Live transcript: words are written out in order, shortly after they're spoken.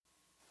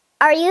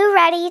Are you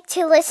ready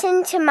to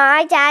listen to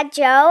my dad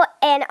Joe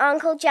and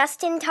Uncle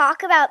Justin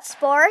talk about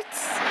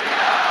sports?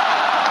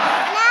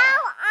 Now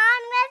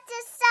on with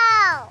the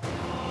show.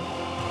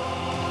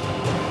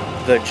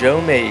 The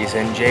Joe Mays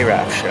and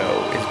J-Raff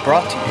Show is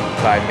brought to you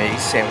by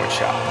Mays Sandwich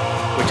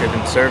Shop, which have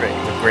been serving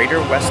the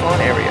greater West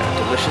Lawn area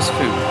delicious food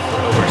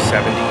for over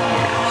 70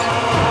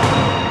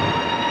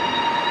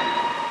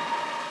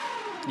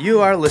 years. You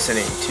are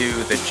listening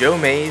to the Joe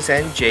Mays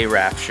and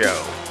J-Raff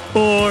Show.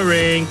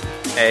 Boring.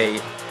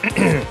 A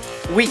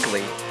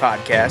weekly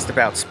podcast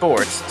about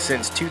sports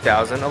since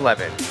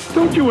 2011.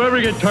 Don't you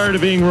ever get tired of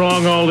being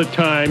wrong all the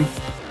time?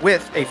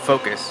 With a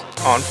focus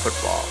on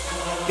football.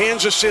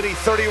 Kansas City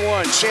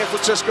 31, San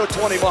Francisco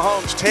 20.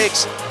 Mahomes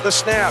takes the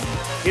snap.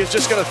 He is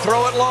just going to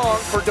throw it long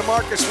for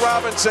Demarcus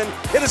Robinson.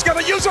 It is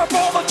going to use up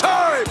all the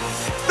time.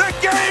 The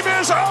game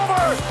is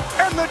over,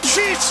 and the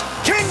Chiefs'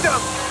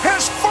 kingdom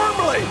has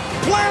firmly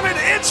planted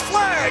its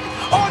flag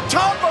on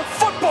top of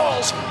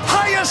football's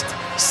highest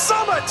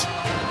summit.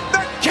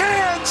 The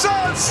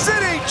Kansas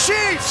City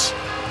Chiefs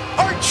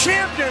are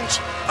champions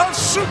of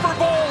Super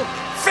Bowl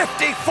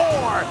 54.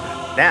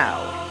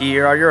 Now,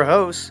 here are your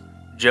hosts,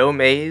 Joe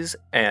Mays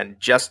and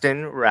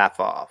Justin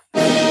Raffoff.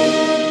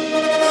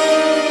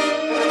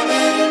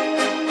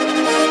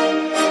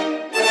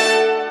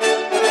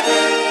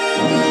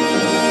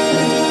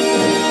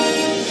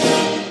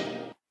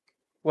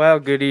 Well,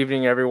 good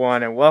evening,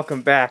 everyone, and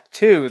welcome back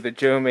to the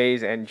Joe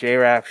Mays and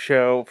J-Raff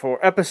Show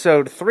for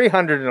episode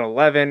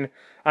 311.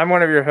 I'm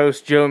one of your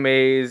hosts, Joe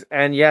Mays,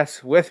 and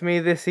yes, with me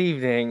this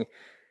evening,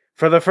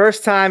 for the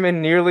first time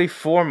in nearly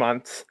 4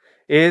 months,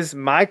 is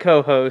my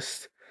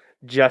co-host,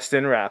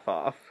 Justin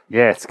Raffoff.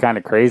 Yeah, it's kind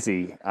of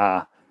crazy.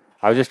 I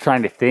was just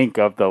trying to think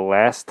of the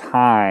last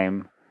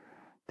time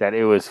that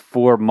it was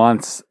 4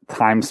 months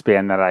time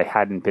span that I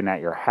hadn't been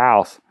at your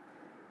house.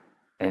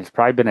 And it's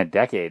probably been a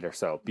decade or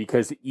so,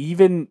 because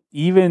even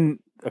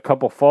a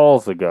couple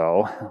falls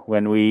ago,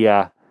 when we,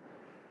 had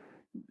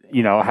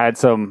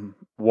some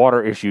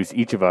water issues,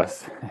 each of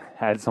us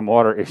had some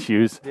water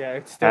issues. Yeah,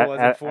 it still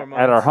wasn't 4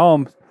 months. At our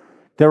home.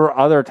 There were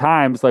other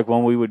times, like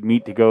when we would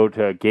meet to go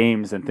to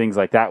games and things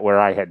like that, where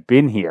I had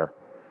been here.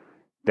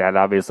 That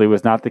obviously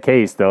was not the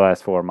case the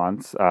last 4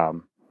 months.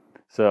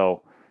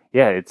 So,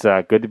 yeah, it's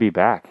good to be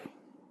back.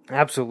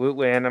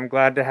 Absolutely, and I'm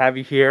glad to have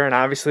you here. And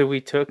obviously,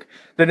 we took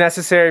the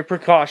necessary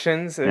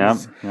precautions.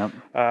 Yep.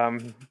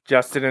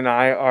 Justin and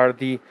I are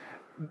the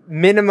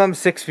minimum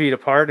 6 feet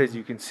apart, as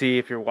you can see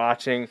if you're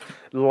watching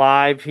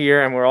live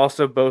here. And we're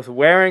also both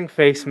wearing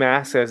face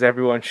masks, as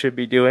everyone should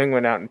be doing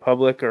when out in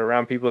public or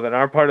around people that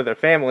aren't part of their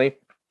family.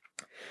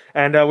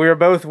 And we were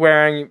both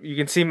wearing, you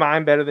can see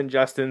mine better than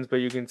Justin's, but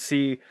you can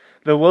see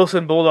the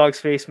Wilson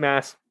Bulldogs face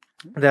mask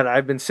that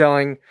I've been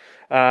selling.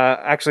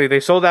 Actually, they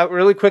sold out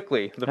really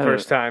quickly the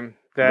first time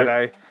that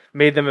I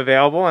made them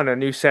available, and a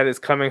new set is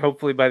coming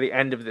hopefully by the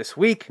end of this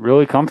week.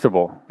 Really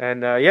comfortable.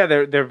 And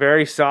they're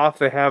very soft.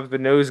 They have the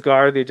nose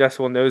guard, the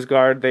adjustable nose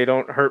guard. They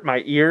don't hurt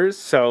my ears,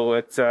 so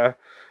it's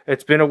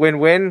been a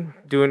win-win.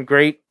 Doing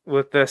great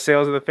with the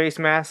sales of the face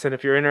masks, and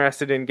if you're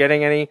interested in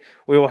getting any,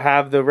 we will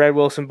have the Red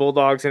Wilson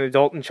Bulldogs in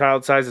adult and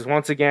child sizes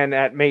once again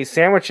at Mays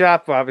Sandwich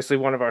Shop, obviously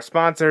one of our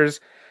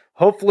sponsors,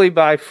 hopefully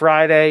by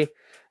Friday.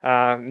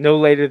 No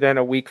later than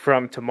a week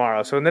from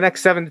tomorrow. So in the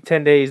next 7 to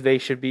 10 days, they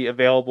should be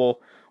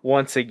available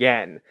once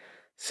again.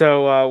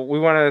 So we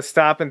want to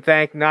stop and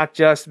thank not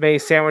just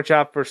Mays Sandwich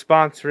Shop for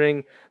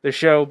sponsoring the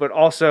show, but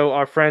also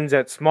our friends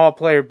at Small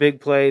Player Big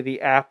Play,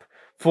 the app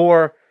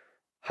for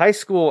high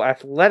school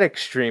athletic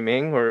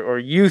streaming, or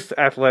youth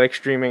athletic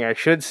streaming, I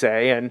should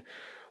say. And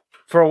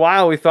for a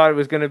while, we thought it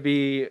was going to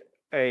be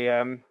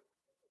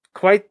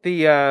quite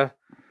the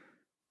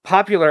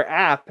popular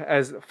app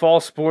as fall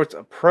sports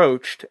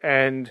approached,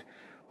 and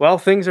well,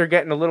 things are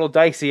getting a little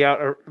dicey out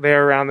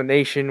there around the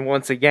nation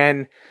once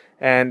again,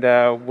 and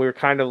we're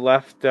kind of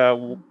left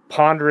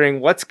pondering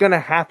what's going to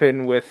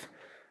happen with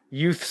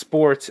youth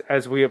sports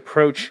as we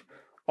approach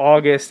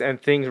August and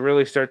things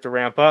really start to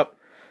ramp up.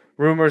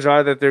 Rumors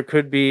are that there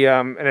could be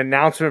an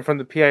announcement from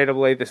the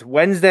PIAA this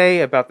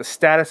Wednesday about the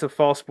status of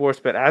fall sports,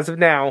 but as of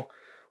now,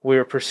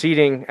 we're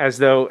proceeding as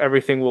though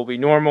everything will be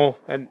normal.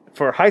 And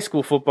for high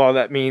school football,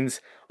 that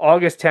means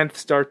August 10th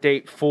start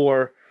date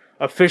for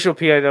official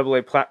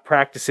PIAA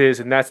practices,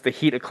 and that's the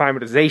heat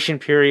acclimatization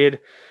period.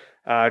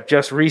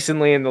 Just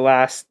recently, in the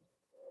last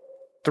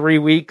 3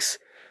 weeks,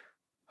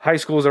 high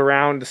schools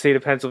around the state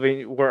of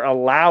Pennsylvania were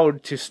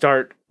allowed to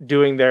start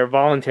doing their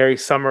voluntary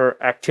summer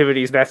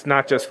activities. That's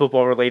not just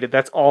football related.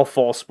 That's all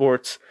fall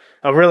sports.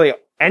 Really,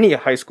 any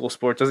high school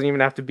sport, doesn't even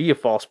have to be a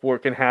fall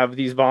sport, can have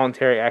these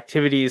voluntary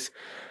activities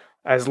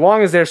as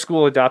long as their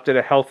school adopted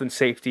a health and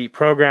safety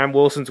program.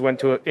 Wilson's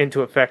went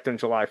into effect on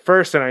July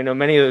 1st, and I know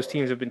many of those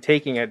teams have been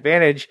taking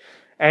advantage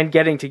and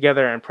getting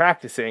together and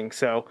practicing.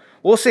 So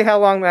we'll see how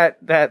long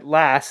that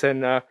lasts,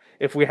 and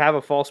if we have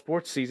a fall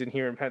sports season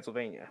here in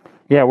Pennsylvania.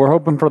 Yeah, we're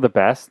hoping for the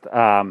best.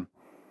 And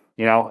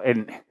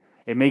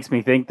it makes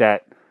me think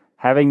that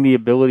having the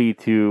ability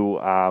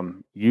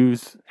to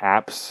use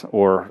apps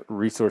or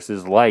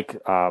resources like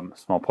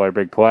Small Player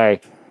Big Play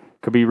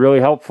could be really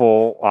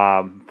helpful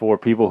for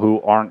people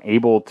who aren't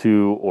able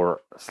to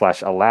or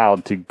 /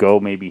 allowed to go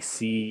maybe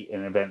see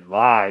an event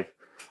live.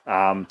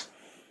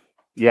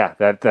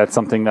 That's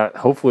something that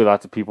hopefully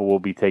lots of people will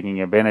be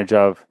taking advantage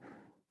of.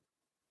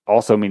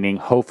 Also meaning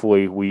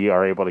hopefully we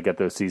are able to get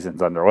those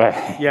seasons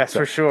underway. Yes,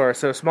 for sure.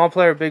 So Small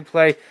Play or Big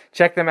Play,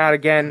 check them out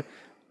again.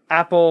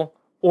 Apple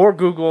or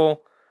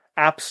Google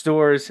app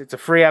stores. It's a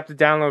free app to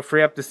download,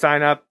 free app to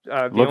sign up.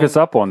 Look us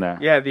up on there.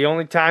 Yeah, the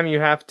only time you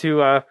have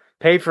to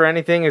pay for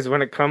anything is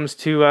when it comes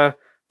to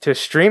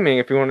streaming.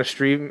 If you want to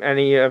stream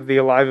any of the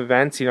live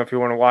events, if you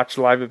want to watch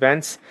live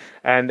events,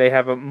 and they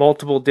have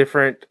multiple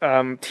different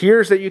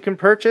tiers that you can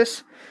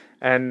purchase.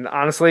 And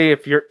honestly,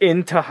 if you're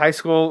into high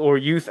school or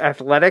youth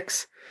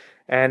athletics,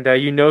 and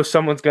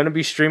someone's going to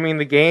be streaming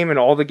the game and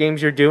all the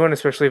games you're doing,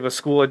 especially if a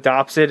school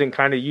adopts it and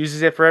kind of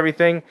uses it for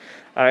everything,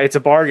 it's a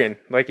bargain.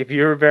 Like if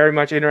you're very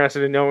much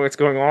interested in knowing what's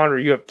going on, or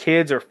you have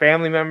kids or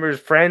family members,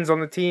 friends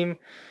on the team,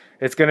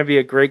 it's going to be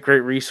a great,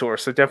 great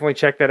resource. So definitely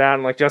check that out.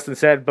 And like Justin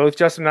said, both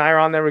Justin and I are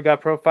on there. We got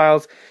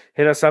profiles.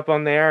 Hit us up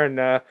on there,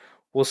 and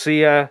we'll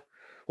see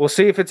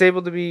if it's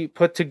able to be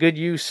put to good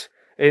use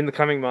in the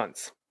coming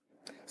months.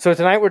 So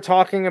tonight we're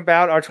talking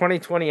about our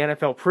 2020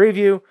 NFL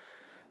preview.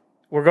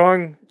 We're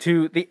going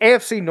to the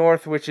AFC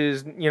North, which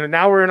is,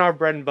 now we're in our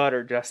bread and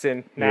butter,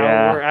 Justin.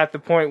 Now we're at the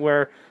point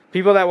where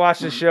people that watch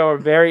the show are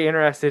very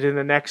interested in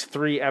the next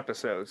 3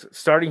 episodes.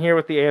 Starting here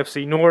with the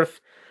AFC North,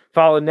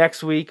 followed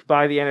next week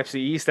by the NFC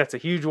East. That's a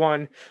huge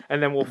one.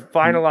 And then we'll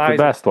finalize.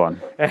 The best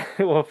one.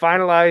 We'll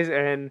finalize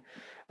and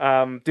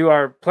do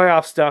our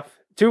playoff stuff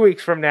 2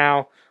 weeks from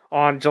now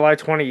on July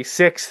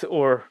 26th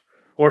or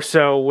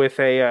so with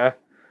a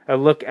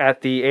look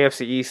at the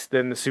AFC East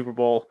and the Super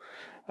Bowl.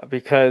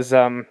 Because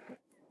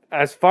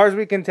as far as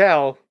we can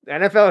tell, the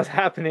NFL is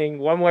happening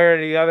one way or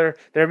the other.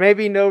 There may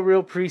be no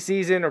real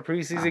preseason or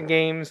preseason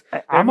games.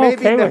 I'm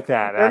okay with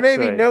that, There may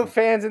be no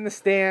fans in the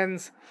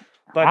stands,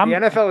 but the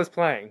NFL is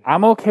playing.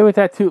 I'm okay with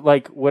that too.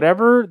 Like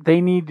whatever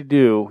they need to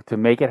do to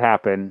make it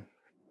happen,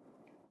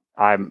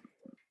 I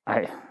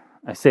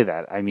say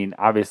that. I mean,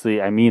 obviously,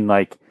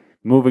 like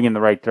moving in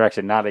the right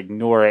direction, not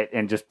ignore it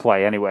and just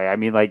play anyway. I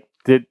mean, like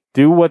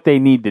do what they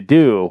need to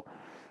do.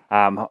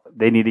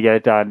 They need to get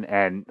it done,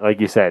 and like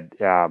you said,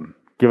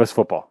 give us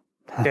football.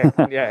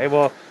 Yeah.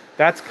 Well,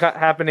 that's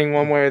happening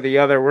one way or the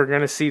other. We're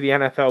going to see the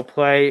NFL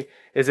play.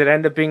 Is it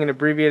end up being an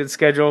abbreviated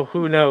schedule?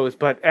 Who knows?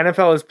 But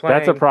NFL is playing.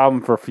 That's a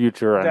problem for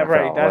future NFL.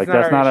 Right.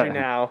 That's not our issue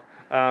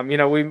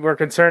now. We were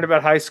concerned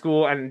about high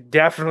school and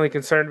definitely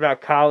concerned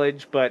about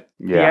college, but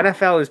the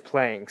NFL is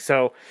playing.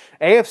 So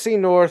AFC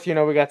North, we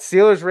got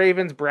Steelers,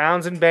 Ravens,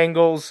 Browns, and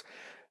Bengals.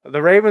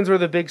 The Ravens were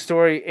the big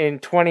story in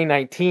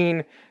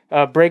 2019.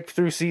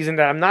 Breakthrough season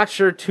that I'm not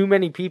sure too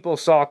many people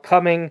saw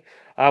coming,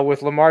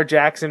 with Lamar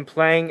Jackson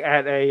playing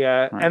at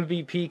a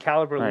MVP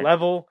caliber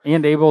level.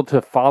 And able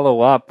to follow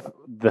up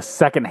the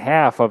second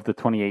half of the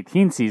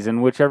 2018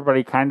 season, which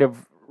everybody kind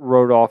of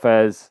wrote off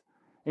as,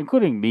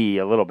 including me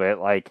a little bit,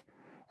 like,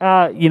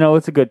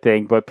 it's a good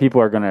thing, but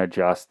people are going to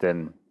adjust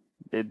and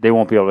they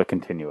won't be able to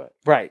continue it.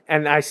 Right.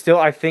 And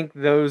I think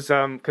those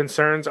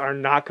concerns are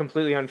not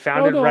completely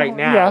unfounded right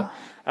now.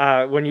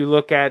 Yeah. When you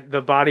look at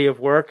the body of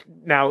work.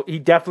 Now, he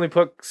definitely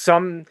put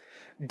some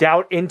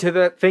doubt into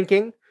the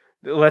thinking.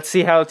 Let's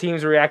see how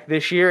teams react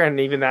this year, and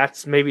even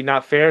that's maybe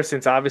not fair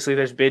since obviously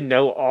there's been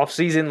no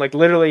offseason. Like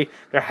literally,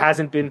 there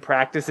hasn't been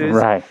practices.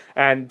 Right.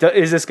 And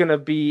is this going to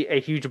be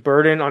a huge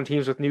burden on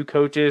teams with new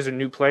coaches and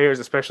new players,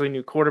 especially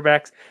new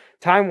quarterbacks?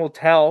 Time will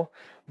tell,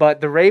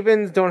 but the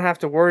Ravens don't have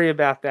to worry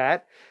about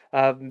that.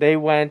 They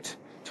went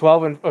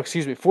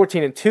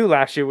 14-2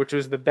 last year, which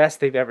was the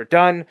best they've ever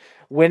done,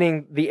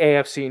 winning the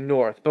AFC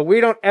North. But we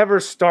don't ever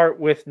start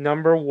with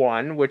number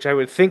 1, which I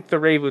would think the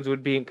Ravens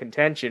would be in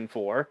contention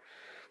for.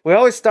 We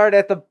always start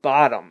at the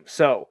bottom.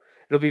 So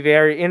it'll be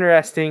very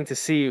interesting to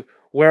see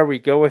where we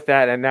go with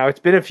that. And now it's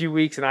been a few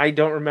weeks and I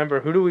don't remember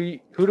who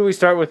do we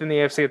start with in the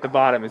AFC at the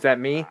bottom? Is that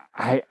me?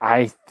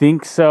 I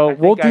think so.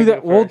 We'll do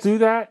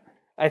that.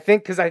 I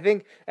think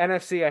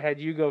NFC, I had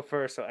you go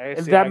first. So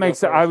AFC, that makes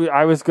sense.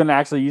 I was going to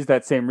actually use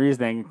that same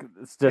reasoning,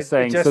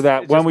 so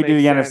that when we do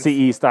the NFC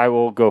East, I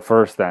will go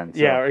first then.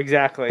 So yeah,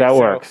 exactly. That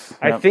works.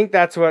 Yep. I think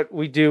that's what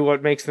we do,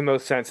 what makes the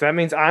most sense. That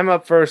means I'm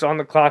up first on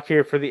the clock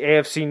here for the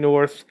AFC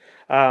North,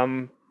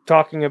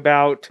 talking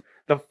about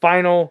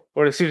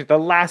the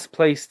last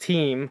place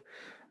team,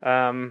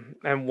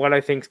 and what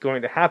I think is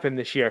going to happen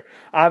this year.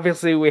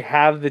 Obviously, we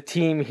have the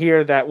team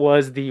here that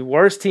was the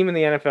worst team in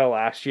the NFL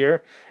last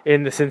year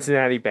in the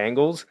Cincinnati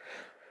Bengals.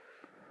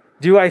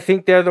 Do I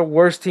think they're the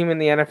worst team in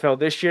the NFL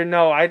this year?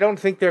 No, I don't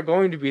think they're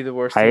going to be the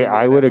worst team.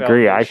 I would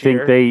agree. I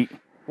think they...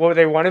 What were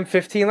they,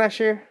 1-15 last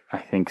year? I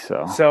think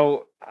so.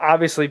 So,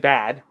 obviously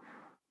bad.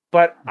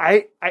 But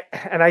I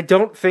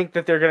don't think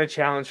that they're going to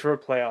challenge for a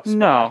playoff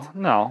spot.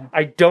 No.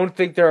 I don't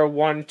think they're a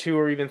 1, 2,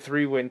 or even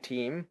 3-win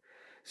team.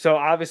 So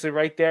obviously,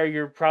 right there,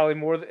 you're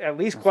probably at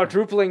least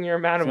quadrupling your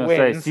amount of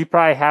wins. So you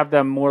probably have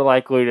them more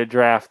likely to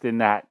draft in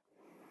that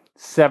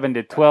 7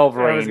 to 12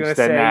 I was range gonna than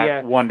say, that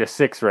yeah. 1 to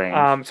 6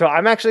 range. So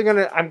I'm actually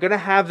gonna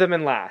have them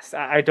in last.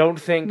 I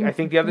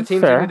think the other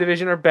teams Fair. in the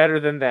division are better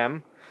than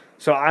them.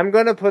 So I'm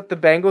gonna put the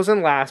Bengals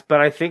in last,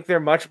 but I think they're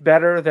much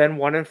better than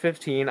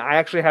 1-15. I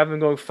actually have them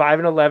going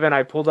 5-11.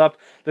 I pulled up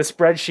the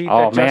spreadsheet.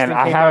 Oh that Justin man,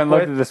 I came haven't up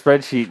looked with. at the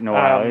spreadsheet in a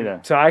while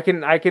either. So I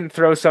can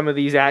throw some of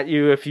these at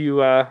you if you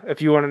want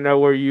to know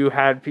where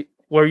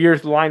your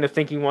line of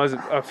thinking was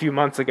a few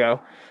months ago.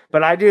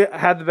 But I do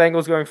have the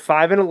Bengals going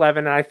 5-11,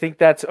 and I think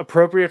that's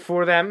appropriate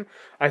for them.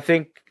 I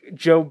think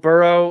Joe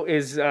Burrow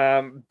is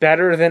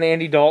better than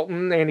Andy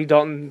Dalton. Andy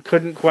Dalton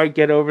couldn't quite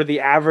get over the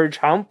average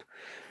hump,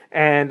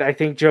 and I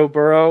think Joe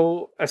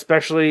Burrow,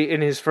 especially in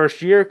his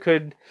first year,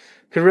 could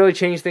really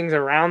change things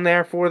around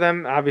there for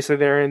them. Obviously,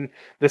 they're in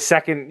the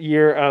second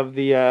year of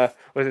the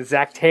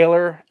Zach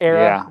Taylor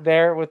era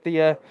there with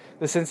the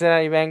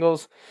Cincinnati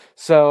Bengals.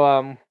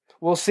 So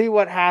we'll see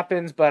what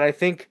happens, but I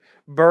think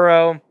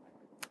Burrow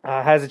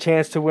has a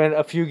chance to win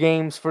a few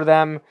games for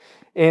them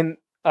in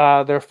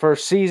their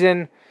first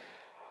season.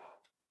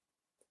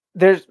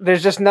 There's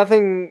just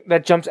nothing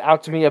that jumps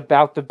out to me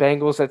about the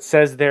Bengals that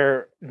says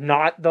they're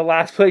not the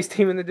last place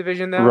team in the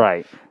division, though.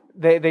 Right.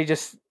 They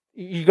just,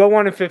 you go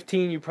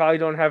 1-15, you probably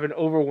don't have an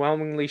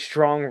overwhelmingly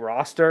strong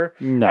roster.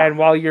 No. And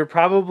while you're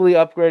probably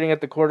upgrading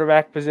at the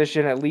quarterback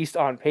position, at least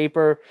on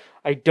paper,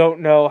 I don't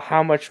know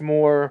how much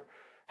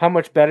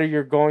better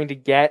you're going to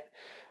get.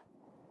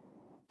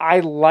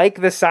 I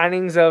like the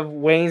signings of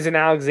Waynes and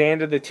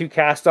Alexander, the two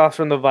castoffs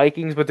from the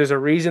Vikings, but there's a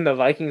reason the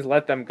Vikings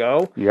let them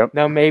go. Yep.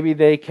 Now maybe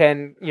they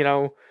can,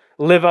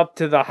 live up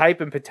to the hype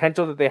and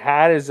potential that they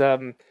had as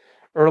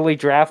early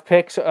draft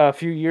picks a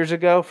few years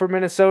ago for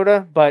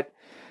Minnesota, but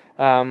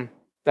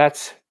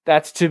that's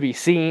to be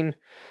seen.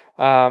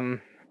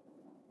 It's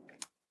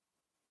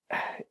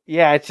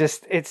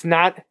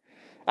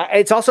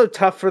also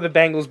tough for the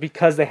Bengals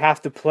because they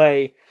have to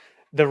play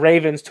the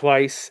Ravens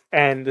twice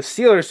and the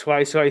Steelers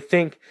twice. So I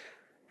think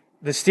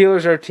the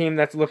Steelers are a team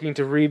that's looking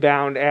to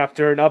rebound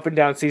after an up and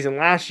down season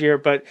last year.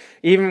 But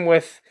even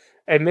with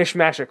a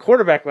mishmash at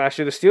quarterback last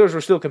year, the Steelers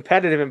were still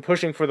competitive and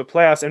pushing for the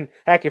playoffs. And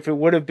heck, if it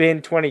would have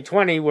been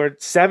 2020 where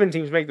 7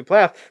 teams make the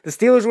playoffs, the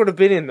Steelers would have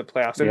been in the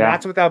playoffs. And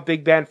that's without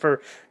Big Ben for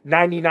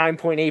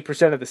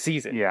 99.8% of the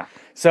season. Yeah.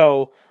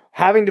 So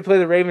having to play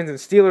the Ravens and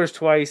Steelers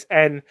twice,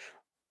 and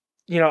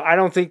I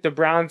don't think the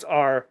Browns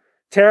are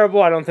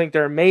terrible. I don't think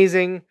they're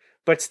amazing.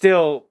 But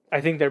still, I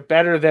think they're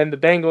better than the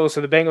Bengals. So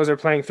the Bengals are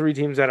playing 3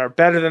 teams that are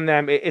better than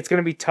them. It's going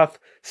to be tough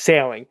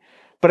sailing.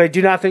 But I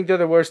do not think they're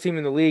the worst team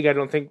in the league.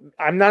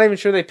 I'm not even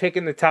sure they pick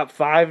in the top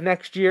 5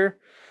 next year.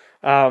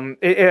 I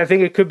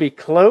think it could be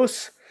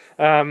close.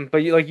 But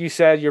like you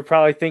said, you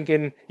were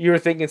thinking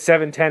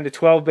 7-10 to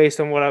 12 based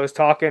on what I was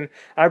talking.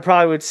 I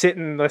probably would sit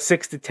in the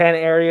 6 to 10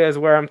 area is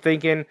where I'm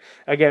thinking.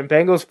 Again,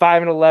 Bengals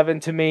 5-11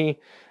 to me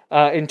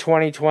in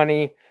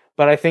 2020.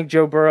 But I think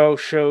Joe Burrow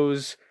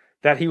shows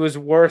that he was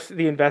worth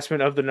the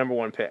investment of the number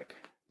 1 pick.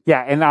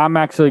 Yeah, and I'm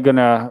actually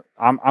gonna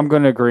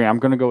agree. I'm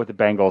gonna go with the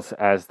Bengals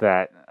as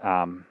that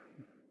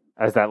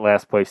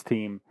last place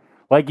team.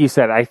 Like you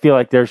said, I feel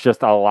like there's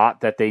just a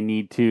lot that they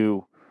need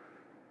to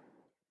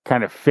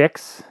kind of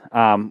fix.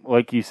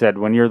 Like you said,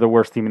 when you're the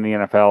worst team in the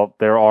NFL,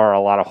 there are a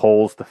lot of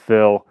holes to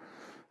fill,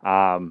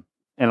 and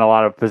a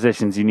lot of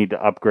positions you need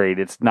to upgrade.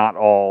 It's not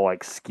all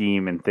like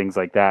scheme and things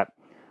like that.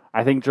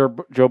 I think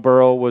Joe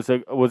Burrow was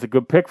a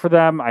good pick for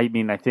them. I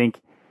mean, I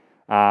think.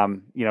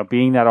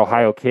 Being that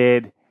Ohio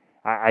kid,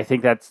 I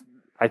think it's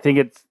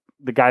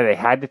the guy they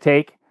had to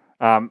take,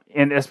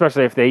 and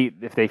especially if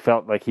they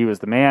felt like he was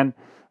the man.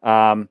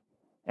 And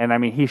I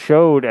mean, he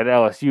showed at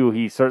LSU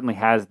he certainly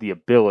has the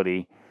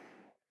ability.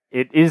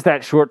 It is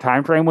that short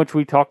time frame which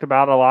we talked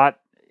about a lot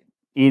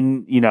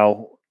in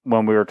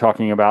when we were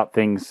talking about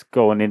things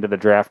going into the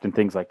draft and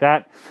things like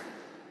that.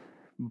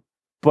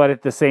 But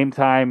at the same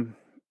time,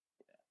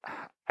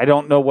 I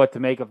don't know what to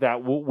make of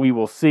that. We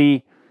will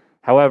see.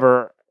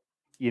 However,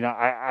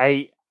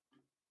 I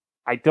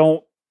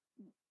don't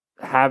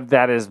have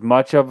that as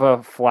much of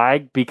a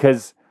flag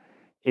because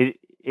it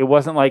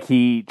wasn't like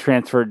he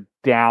transferred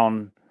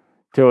down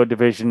to a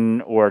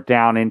division or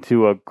down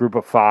into a group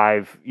of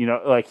 5.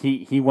 Like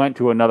he went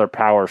to another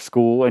power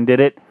school and did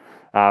it.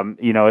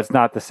 It's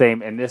not the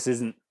same. And this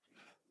isn't.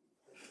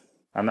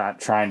 I'm not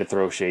trying to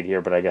throw shade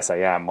here, but I guess I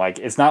am. Like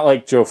it's not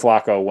like Joe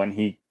Flacco when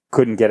he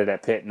couldn't get it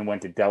at Pitt and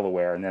went to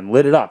Delaware and then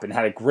lit it up and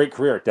had a great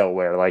career at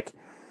Delaware.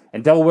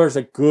 And Delaware's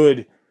a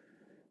good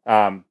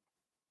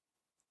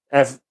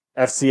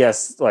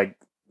FCS like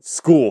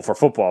school for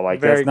football. Like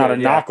Very that's not good,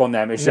 a knock on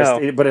them. It's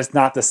just, but it's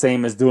not the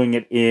same as doing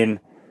it in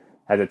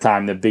at the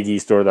time the Big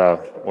East or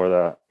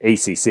the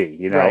ACC.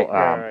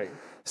 Right.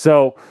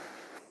 So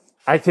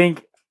I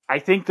think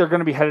they're going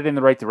to be headed in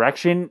the right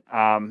direction.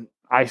 I'm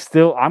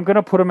going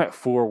to put them at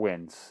 4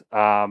 wins.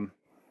 I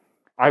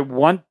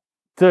want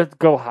to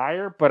go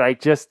higher, but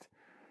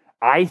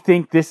I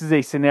think this is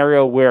a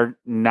scenario where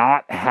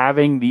not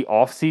having the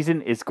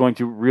offseason is going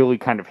to really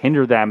kind of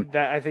hinder them.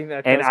 I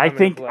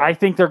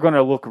think they're going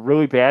to look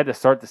really bad to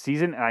start the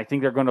season, and I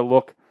think they're going to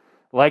look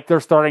like they're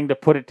starting to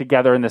put it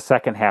together in the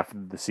second half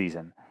of the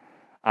season.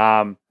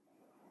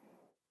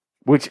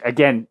 Which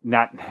again,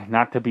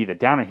 not to be the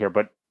downer here,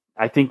 but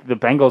I think the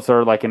Bengals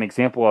are like an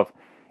example of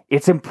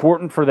it's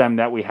important for them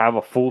that we have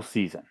a full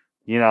season,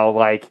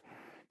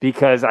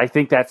 because I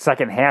think that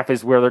second half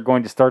is where they're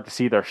going to start to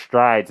see their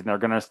strides, and they're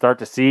going to start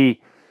to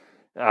see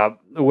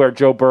where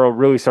Joe Burrow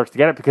really starts to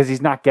get it, because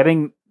he's not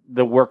getting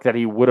the work that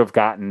he would have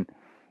gotten,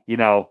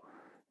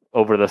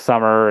 over the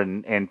summer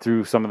and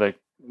through some of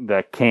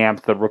the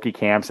camps, the rookie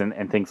camps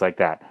and things like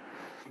that.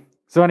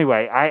 So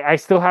anyway, I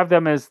still have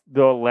them as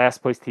the last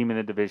place team in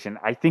the division.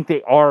 I think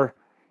they are,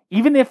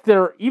 even if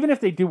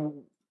they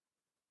do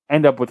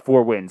end up with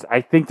 4 wins,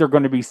 I think they're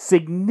going to be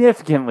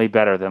significantly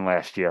better than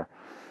last year,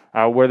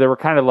 where they were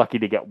kind of lucky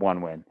to get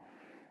 1 win.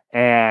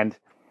 And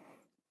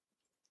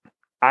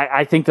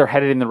I think they're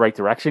headed in the right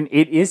direction.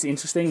 It is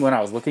interesting when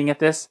I was looking at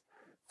this,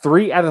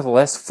 3 out of the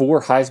last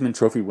 4 Heisman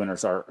Trophy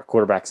winners are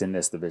quarterbacks in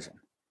this division.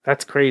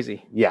 That's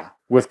crazy. Yeah,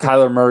 with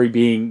Kyler Murray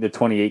being the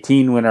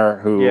 2018 winner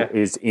who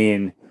is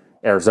in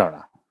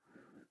Arizona.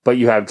 But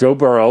you have Joe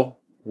Burrow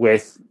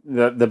with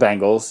the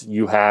Bengals.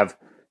 You have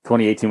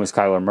 2018 was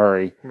Kyler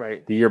Murray.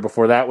 Right. The year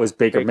before that was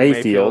Baker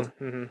Mayfield.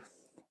 Mm-hmm.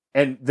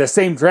 And the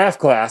same draft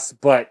class,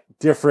 but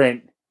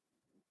different.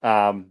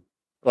 Slots.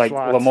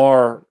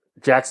 Lamar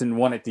Jackson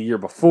won it the year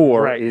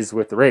before is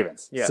with the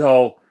Ravens. Yeah.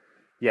 So,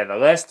 the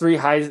last 3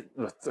 out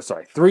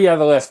of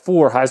the last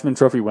 4 Heisman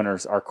Trophy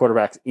winners are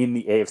quarterbacks in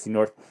the AFC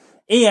North.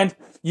 And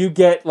you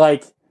get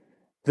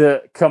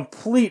the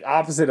complete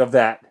opposite of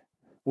that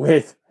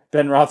with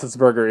Ben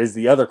Roethlisberger is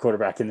the other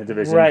quarterback in the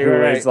division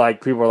is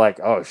people are like,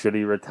 oh, should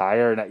he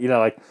retire? And you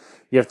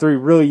have 3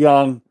 really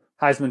young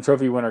Heisman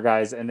Trophy winner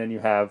guys, and then you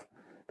have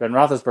Ben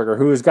Roethlisberger,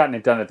 who has gotten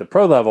it done at the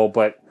pro level,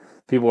 but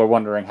people are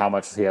wondering how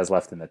much he has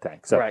left in the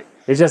tank. So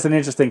it's just an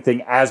interesting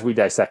thing as we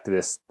dissect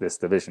this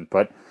division.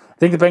 But I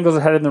think the Bengals are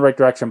headed in the right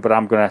direction, but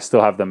I'm going to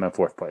still have them in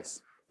 4th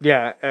place.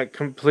 Yeah, I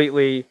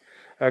completely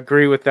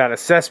agree with that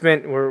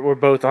assessment. We're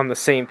both on the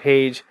same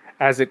page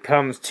as it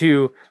comes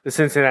to the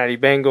Cincinnati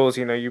Bengals.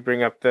 You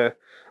bring up the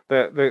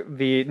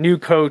new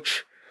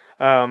coach,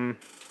 the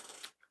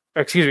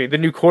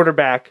new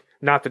quarterback,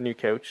 not the new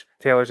coach.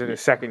 Taylor's in his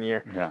 2nd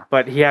year,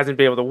 but he hasn't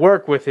been able to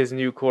work with his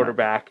new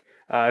quarterback,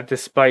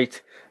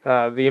 despite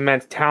the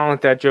immense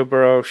talent that Joe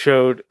Burrow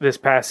showed this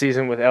past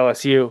season with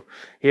LSU.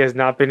 He has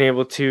not been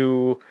able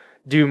to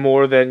do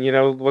more than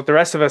what the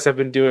rest of us have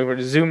been doing with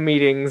Zoom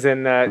meetings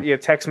and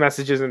text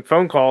messages and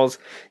phone calls.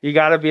 You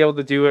got to be able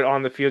to do it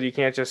on the field. You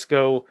can't just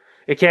go.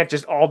 It can't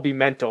just all be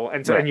mental,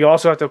 and so and you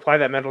also have to apply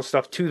that mental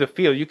stuff to the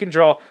field. You can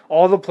draw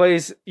all the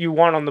plays you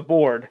want on the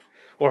board,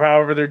 or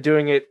however they're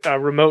doing it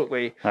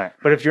remotely. Right.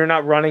 But if you're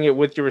not running it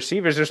with your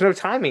receivers, there's no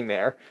timing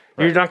there.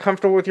 Right. You're not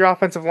comfortable with your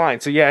offensive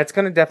line. So, it's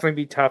going to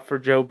definitely be tough for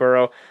Joe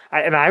Burrow.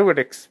 I would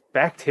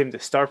expect him to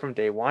start from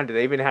day one. Do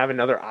they even have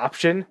another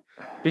option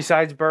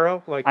besides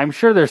Burrow? I'm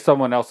sure there's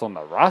someone else on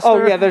the roster.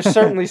 Oh, yeah, there's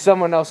certainly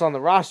someone else on the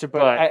roster.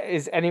 But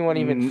is anyone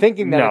even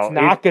thinking that it's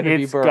not going to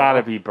be Burrow? It's got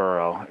to be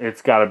Burrow.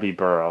 It's got to be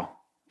Burrow.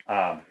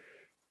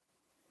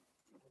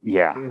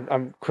 Yeah,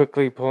 I'm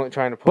quickly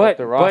trying to pull up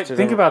the roster. But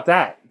think about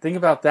that. Think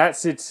about that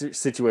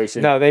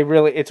situation. No,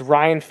 it's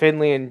Ryan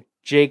Finley and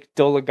Jake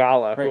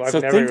Dolegala, who I've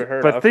never even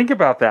heard of. But think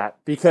about that,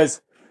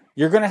 because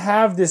you're going to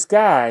have this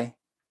guy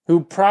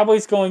who probably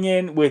is going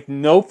in with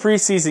no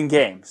preseason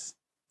games.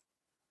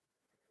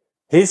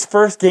 His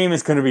first game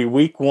is going to be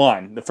week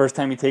 1, the first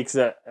time he takes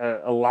a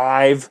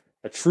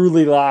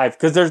truly live,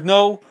 because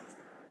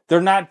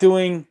they're not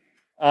doing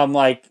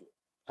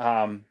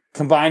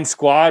combined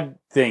squad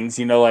things,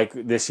 like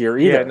this year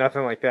either. Yeah,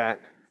 nothing like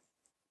that.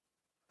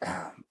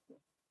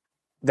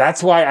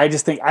 That's why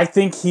I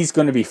think he's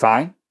going to be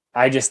fine.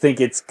 I just think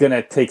it's going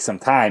to take some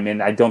time,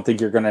 and I don't think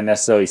you're going to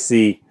necessarily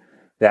see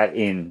that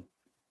in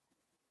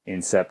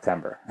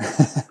September.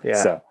 Yeah.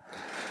 So,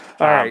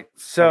 all right.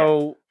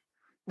 So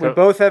we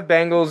both have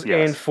Bengals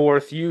in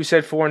 4th. You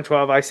said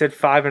 4-12. I said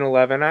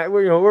 5-11.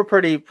 We're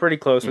pretty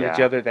close with each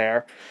other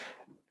there.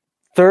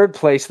 3rd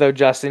place, though,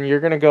 Justin,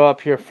 you're going to go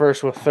up here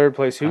first with 3rd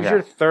place. Who's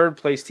your 3rd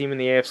place team in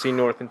the AFC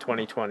North in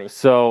 2020?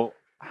 So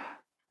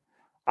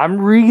I'm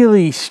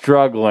really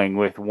struggling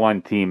with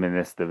one team in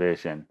this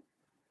division.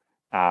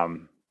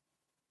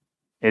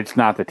 It's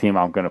not the team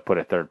I'm going to put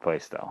at 3rd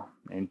place, though.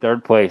 In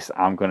 3rd place,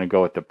 I'm going to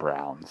go with the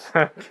Browns.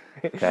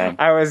 Okay.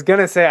 I was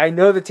going to say, I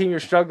know the team you're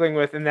struggling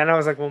with, and then I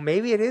was like, well,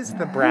 maybe it is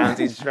the Browns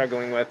he's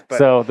struggling with. But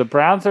So the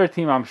Browns are a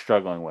team I'm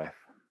struggling with.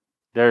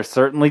 There's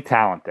certainly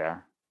talent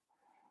there.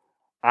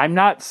 I'm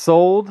not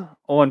sold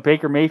on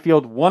Baker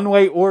Mayfield one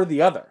way or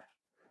the other.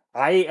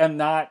 I am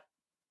not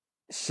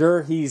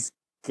sure he's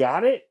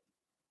got it,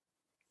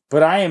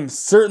 but I am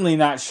certainly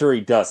not sure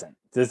he doesn't.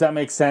 Does that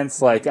make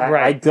sense?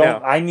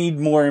 I need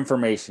more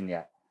information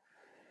yet.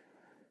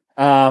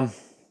 I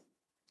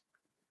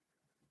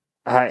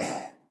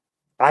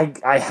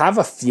have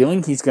a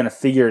feeling he's going to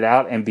figure it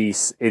out and be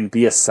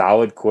a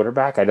solid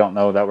quarterback. I don't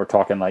know that we're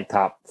talking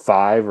top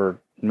 5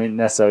 or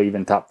necessarily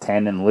even top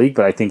 10 in the league,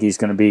 but I think he's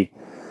going to be.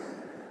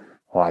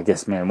 Well, I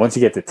guess, man, once you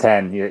get to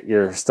 10,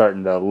 you're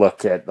starting to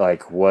look at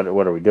what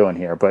are we doing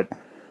here? But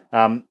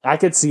I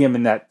could see them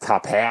in that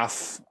top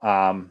half.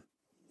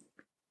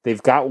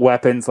 They've got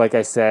weapons, like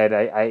I said.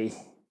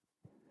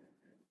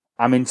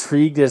 I'm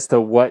intrigued as to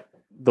what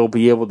they'll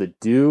be able to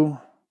do.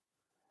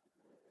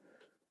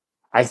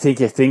 I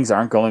think if things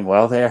aren't going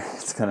well there,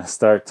 it's going to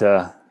start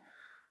to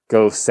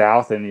go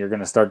south, and you're going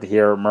to start to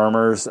hear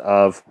murmurs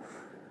of,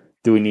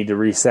 do we need to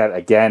reset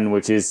again,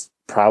 which is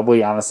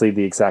probably honestly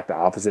the exact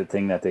opposite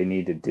thing that they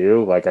need to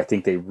do. Like, I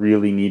think they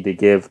really need to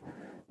give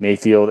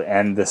Mayfield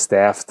and the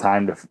staff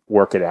time to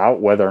work it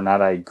out, whether or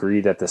not I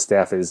agree that the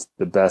staff is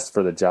the best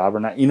for the job or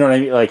not. You know what I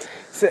mean? Like,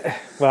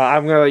 well,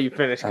 I'm going to let you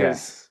finish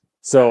because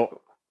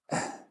so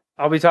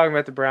I'll be talking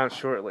about the Browns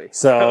shortly.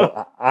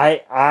 So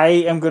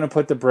I am going to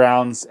put the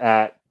Browns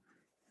at,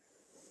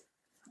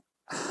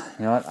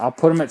 you know what? I'll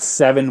put them at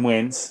 7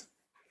 wins,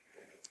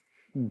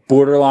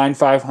 borderline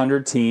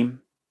 500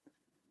 team,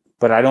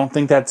 but I don't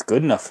think that's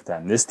good enough for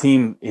them. This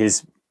team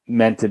is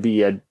meant to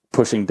be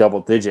pushing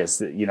double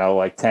digits, you know,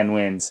 like 10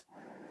 wins.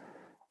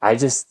 I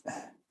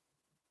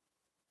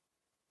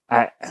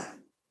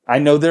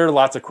know there are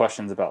lots of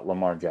questions about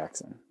Lamar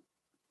Jackson.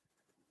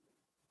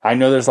 I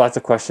know there's lots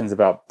of questions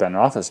about Ben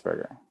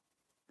Roethlisberger.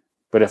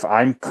 But if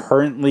I'm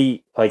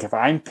if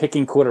I'm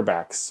picking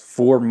quarterbacks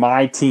for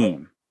my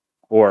team,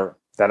 or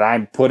that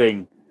I'm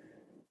putting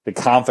the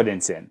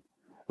confidence in,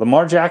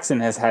 Lamar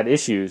Jackson has had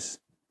issues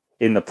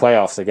in the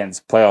playoffs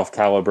against playoff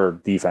caliber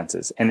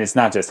defenses. And it's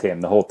not just him,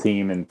 the whole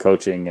team and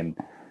coaching, and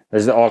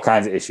there's all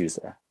kinds of issues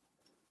there.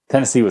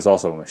 Tennessee was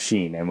also a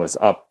machine and was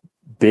up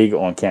big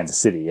on Kansas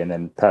City, and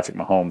then Patrick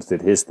Mahomes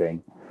did his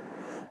thing.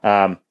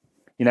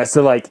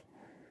 So like,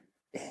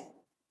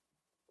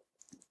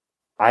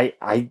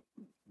 I've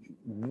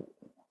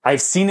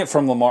seen it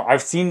from Lamar.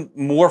 I've seen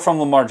more from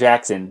Lamar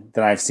Jackson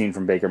than I've seen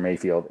from Baker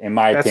Mayfield, in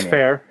my opinion. That's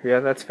fair.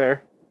 Yeah, that's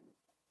fair.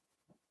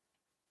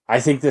 I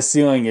think the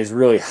ceiling is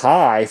really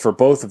high for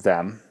both of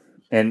them,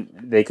 and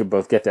they could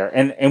both get there.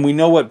 And we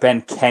know what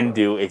Ben can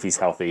do if he's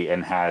healthy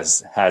and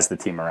has the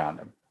team around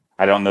him.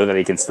 I don't know that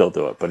he can still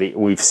do it, but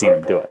we've seen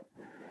him do it.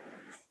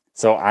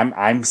 So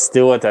I'm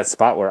still at that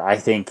spot where I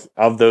think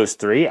of those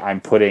three, I'm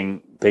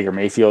putting Baker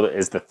Mayfield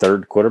as the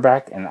third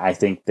quarterback, and I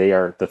think they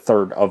are the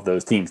third of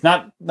those teams.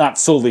 Not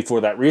solely for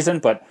that reason,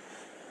 but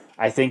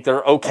I think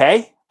they're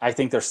okay. I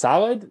think they're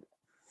solid.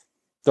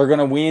 They're going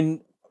to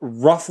win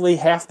roughly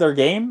half their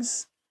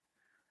games,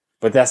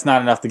 but that's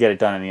not enough to get it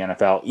done in the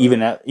NFL,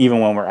 even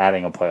when we're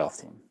adding a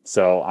playoff team.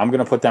 So I'm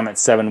going to put them at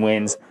 7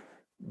 wins,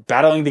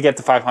 battling to get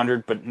to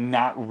 500, but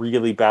not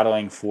really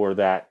battling for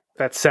that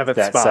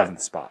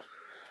seventh spot.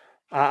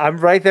 I'm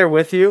right there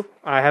with you.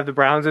 I have the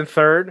Browns in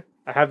third.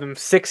 I have them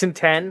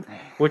 6-10,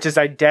 which is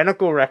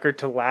identical record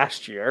to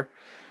last year.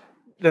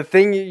 The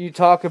thing you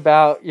talk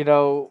about,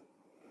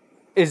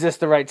 is this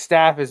the right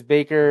staff? Is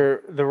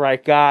Baker the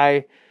right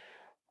guy?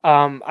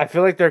 I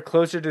feel like they're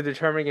closer to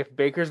determining if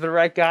Baker's the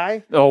right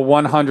guy. Oh,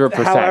 100%.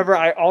 However,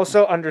 I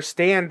also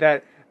understand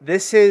that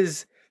this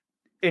is,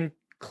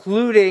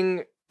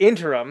 including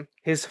interim,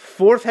 his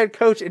 4th head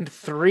coach in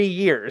 3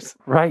 years.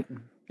 Right.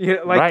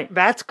 Right.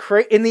 That's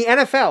crazy in the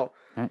NFL.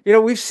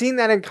 Right. We've seen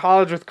that in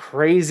college with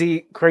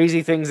crazy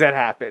things that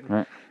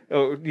happen.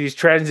 Right. These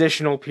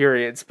transitional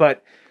periods.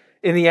 But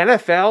in the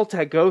NFL,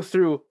 to go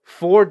through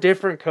 4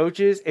 different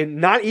coaches in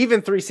not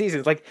even 3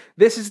 seasons, like,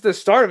 this is the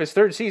start of his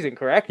 3rd season,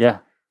 correct? Yeah.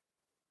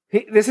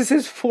 This is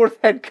his 4th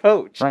head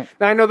coach. Right.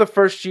 Now, I know the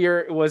first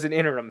year was an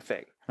interim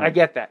thing. Right. I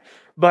get that.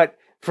 But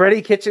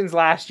Freddie Kitchens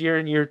last year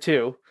in year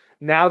 2.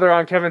 Now they're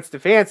on Kevin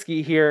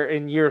Stefanski here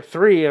in year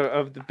 3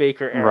 of the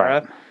Baker era.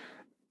 Right.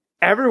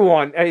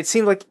 Everyone, it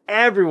seemed like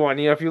everyone,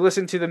 if you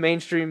listen to the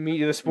mainstream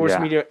media, the sports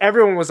media,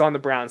 everyone was on the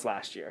Browns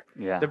last year.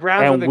 Yeah. The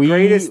Browns were the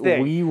greatest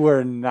thing. We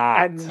were not.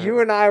 And you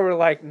and I were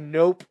like,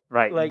 nope.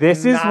 Right. Like,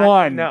 this is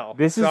one. No.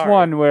 This is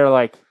one where,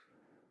 like,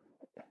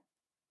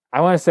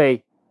 I want to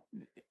say,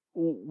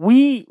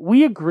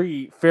 we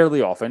agree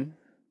fairly often.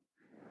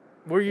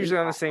 We're usually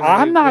on the same.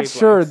 I'm not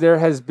sure there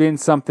has been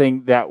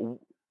something that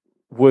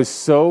was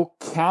so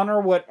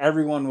counter what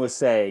everyone was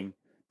saying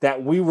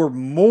that we were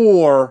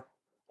more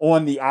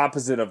on the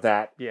opposite of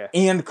that,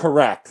 and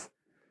correct,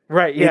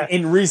 right? Yeah,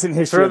 in recent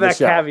history, throw of the that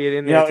show. Caveat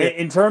in there.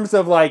 In terms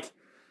of like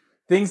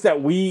things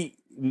that we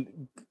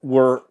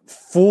were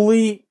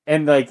fully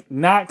and like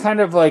not kind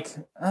of like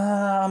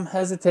I'm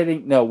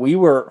hesitating. No, we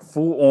were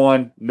full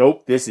on.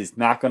 Nope, this is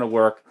not going to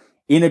work.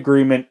 In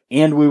agreement,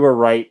 and we were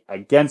right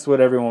against what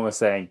everyone was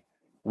saying.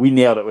 We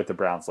nailed it with the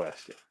Browns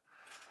last year.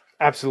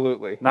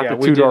 Absolutely, not to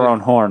toot our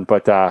own horn,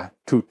 but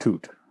toot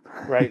toot.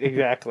 Right,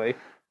 exactly.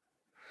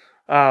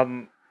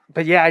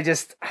 But yeah,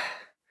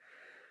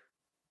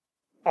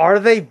 are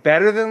they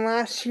better than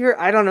last year?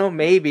 I don't know.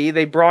 Maybe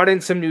they brought in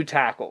some new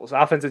tackles,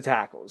 offensive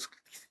tackles,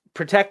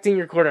 protecting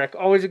your quarterback.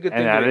 Always a good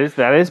thing. And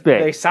that is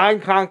big. They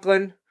signed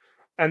Conklin,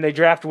 and they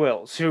draft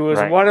Wills, who was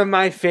one of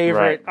my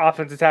favorite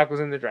offensive tackles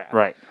in the draft.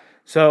 Right.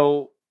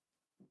 So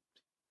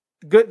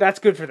good. That's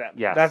good for them.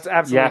 Yes. That's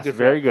absolutely good.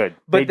 Very good.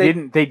 But they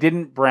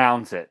didn't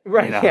Browns it.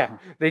 Right. Yeah.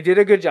 They did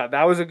a good job.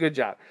 That was a good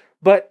job.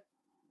 But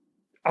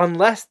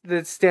unless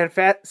the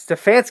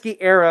Stefanski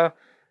era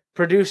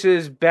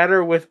produces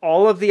better with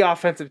all of the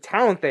offensive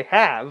talent they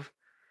have,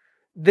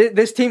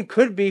 this team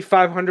could be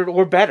 500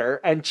 or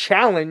better and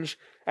challenge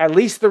at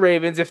least the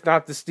Ravens, if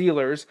not the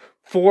Steelers,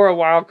 for a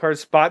wild card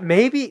spot.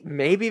 Maybe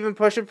even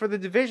pushing for the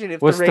division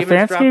if was the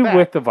Ravens drop Stefanski back.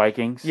 with the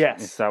Vikings?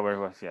 Yes. Is that where it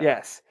was? Yeah.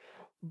 Yes.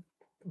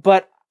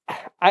 But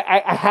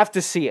I have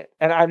to see it,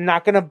 and I'm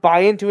not going to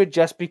buy into it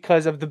just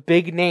because of the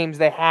big names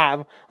they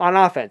have on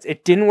offense.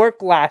 It didn't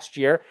work last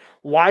year.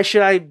 Why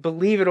should I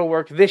believe it'll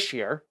work this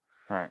year?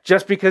 Right.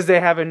 Just because they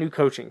have a new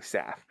coaching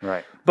staff.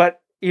 Right.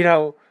 But, you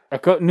know...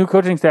 New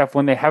coaching staff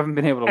when they haven't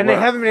been able to work. And they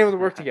haven't been able to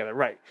work together,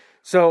 right.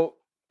 So,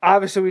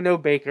 obviously we know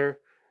Baker.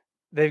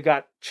 They've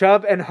got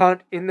Chubb and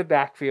Hunt in the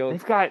backfield.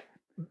 They've got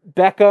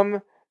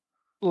Beckham,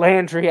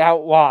 Landry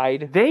out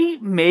wide. They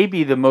may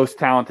be the most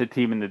talented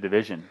team in the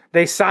division.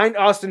 They signed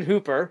Austin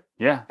Hooper.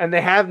 Yeah. And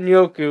they have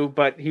Njoku,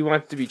 but he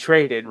wants to be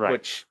traded, right.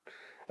 Which,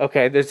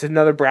 okay, there's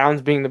another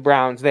Browns being the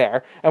Browns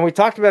there. And we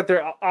talked about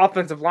their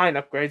offensive line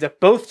upgrades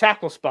at both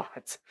tackle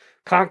spots,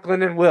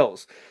 Conklin and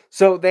Wills.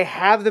 So they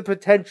have the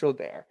potential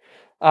there.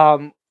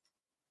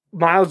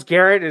 Myles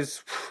Garrett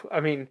is,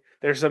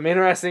 there's some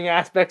interesting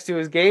aspects to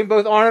his game,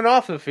 both on and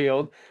off the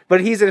field,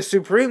 but he's a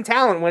supreme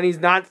talent when he's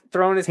not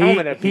throwing his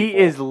helmet at people. He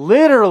is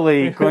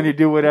literally going to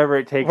do whatever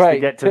it takes to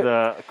get to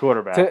the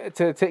quarterback.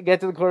 To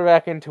get to the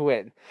quarterback and to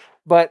win.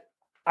 But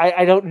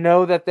I don't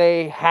know that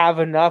they have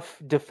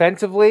enough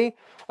defensively.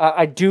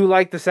 I do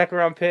like the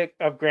second-round pick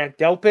of Grant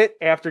Delpit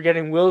after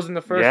getting Wills in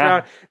the first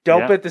round.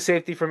 Delpit, the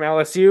safety from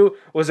LSU,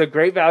 was a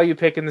great value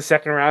pick in the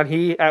second round.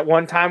 He, at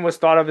one time, was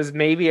thought of as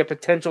maybe a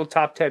potential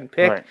top 10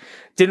 pick. Right.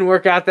 Didn't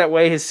work out that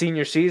way his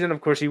senior season. Of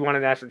course, he won a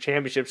national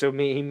championship, so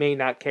he may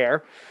not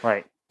care.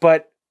 Right.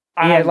 But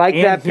I like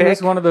that pick. He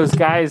was one of those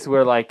guys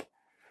where, like,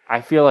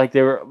 I feel like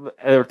they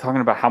were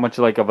talking about how much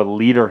like of a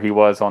leader he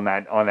was on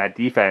that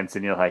defense,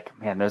 and you're like,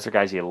 man, those are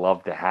guys you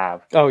love to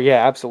have. Oh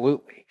yeah,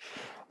 absolutely.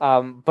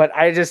 But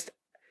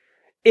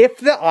if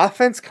the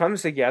offense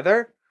comes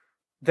together,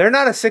 they're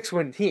not a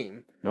 6-win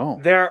team. No,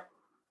 they're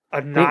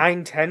a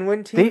 9-10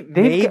 win team,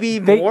 maybe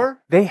more.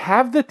 They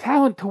have the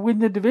talent to win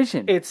the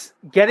division. It's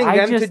getting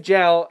them to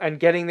gel and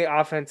getting the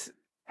offense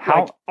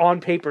on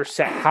paper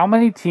set. How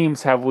many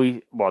teams have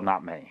we? Well,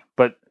 not many,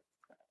 but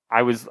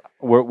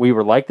we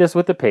were like this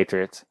with the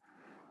Patriots.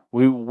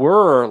 We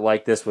were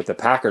like this with the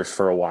Packers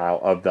for a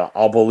while.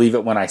 I'll believe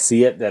it when I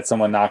see it that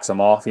someone knocks them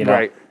off. You know,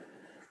 right.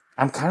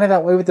 I'm kind of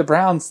that way with the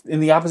Browns in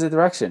the opposite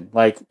direction.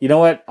 Like, you know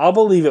what? I'll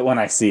believe it when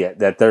I see it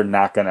that they're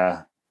not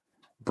gonna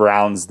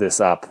Browns this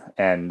up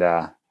and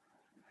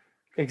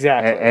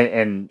exactly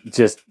and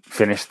just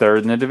finish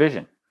third in the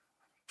division.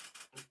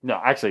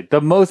 No, actually,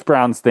 the most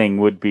Browns thing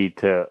would be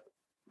to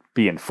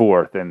be in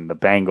fourth, and the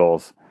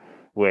Bengals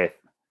with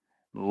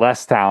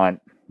less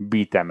talent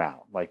beat them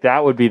out. Like,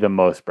 that would be the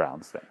most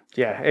Browns thing.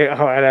 Yeah,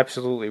 it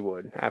absolutely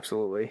would.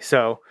 Absolutely.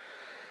 So,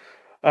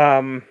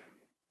 I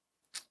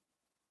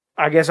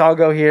guess I'll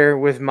go here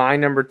with my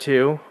number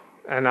 2.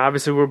 And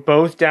obviously, we're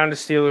both down to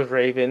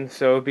Steelers-Ravens,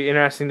 so it'd be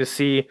interesting to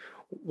see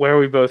where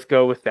we both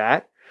go with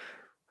that.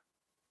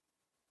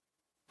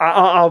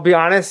 I'll be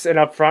honest and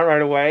upfront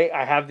right away.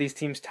 I have these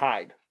teams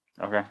tied.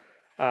 Okay.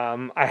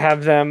 I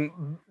have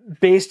them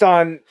based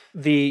on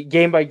the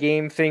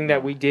game-by-game thing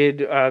that we did,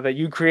 that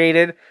you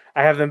created.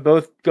 I have them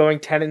both going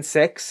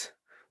 10-6,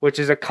 which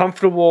is a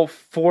comfortable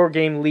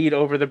 4-game lead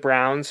over the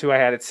Browns, who I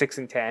had at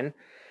 6-10.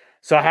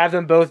 So I have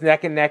them both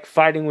neck and neck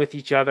fighting with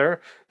each other.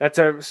 That's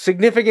a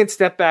significant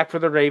step back for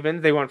the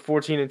Ravens. They went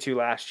 14-2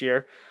 last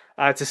year.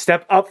 It's a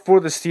step up for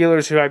the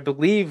Steelers, who I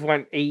believe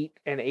went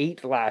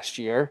 8-8 last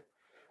year.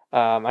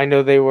 I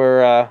know they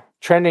were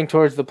trending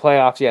towards the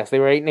playoffs. Yes, they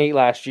were 8-8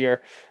 last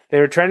year. They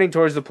were trending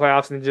towards the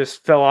playoffs and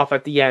just fell off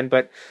at the end.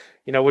 But,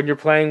 you know, when you're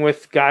playing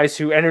with guys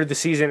who entered the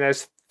season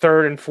as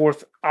third and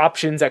fourth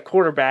options at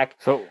quarterback,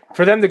 so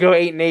for them to go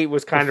 8-8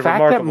 was kind of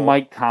remarkable. The fact that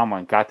Mike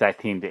Tomlin got that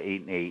team to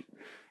 8-8,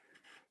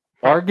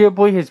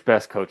 arguably his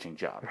best coaching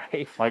job.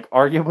 Right. Like,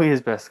 arguably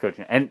his best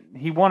coaching. And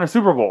he won a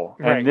Super Bowl.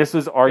 Right. And this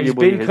was arguably He's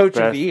been his coach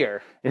best, of the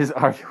year. Is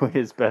arguably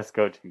his best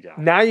coaching job.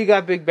 Now you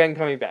got Big Ben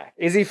coming back.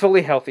 Is he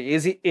fully healthy?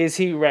 Is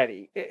he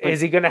ready? Is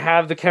he going to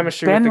have the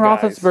chemistry with the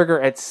guys? Ben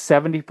Roethlisberger at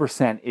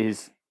 70%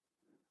 is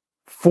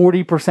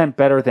 40%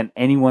 better than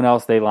anyone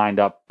else they lined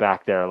up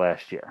back there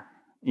last year.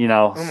 You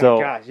know, oh my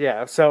gosh,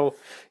 yeah. So,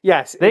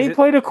 yes. They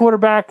played a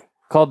quarterback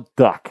called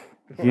Duck.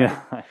 Yeah.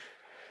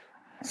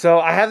 So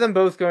I have them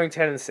both going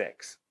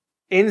 10-6.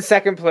 In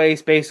second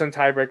place, based on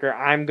tiebreaker,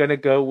 I'm going to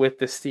go with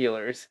the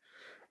Steelers.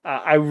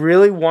 I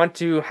really want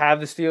to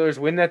have the Steelers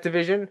win that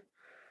division,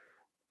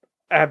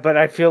 but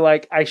I feel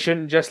like I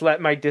shouldn't just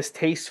let my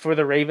distaste for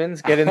the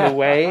Ravens get in the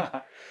way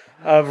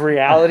of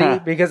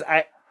reality, because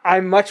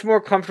I'm much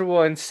more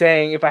comfortable in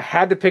saying if I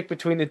had to pick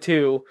between the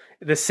two,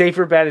 the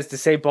safer bet is to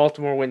say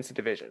Baltimore wins the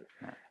division.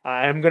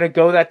 I'm going to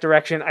go that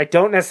direction. I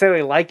don't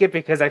necessarily like it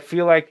because I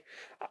feel like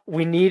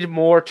we need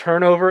more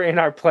turnover in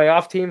our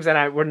playoff teams,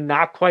 and we're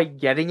not quite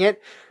getting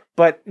it.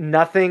 But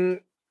nothing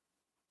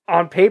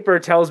on paper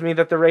tells me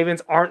that the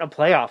Ravens aren't a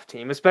playoff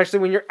team, especially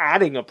when you're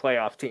adding a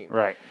playoff team.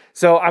 Right.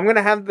 So I'm going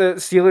to have the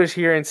Steelers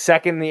here in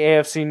second in the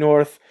AFC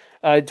North.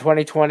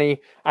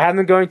 2020. I have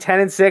them going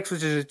 10-6,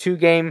 which is a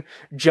 2-game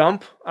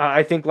jump.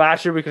 I think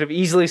last year we could have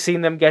easily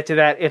seen them get to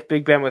that if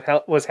Big Ben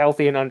was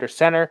healthy and under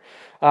center,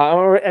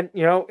 and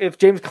if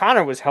James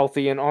Conner was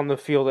healthy and on the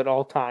field at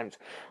all times.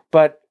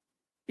 But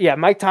yeah,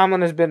 Mike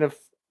Tomlin has been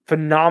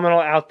phenomenal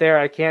out there.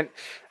 I can't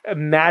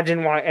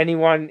imagine why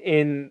anyone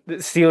in the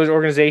Steelers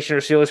organization or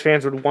Steelers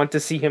fans would want to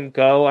see him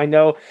go. I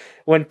know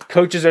when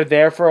coaches are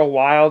there for a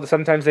while,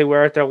 sometimes they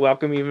wear out their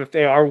welcome, even if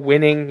they are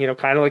winning,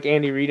 kind of like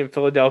Andy Reid in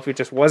Philadelphia. It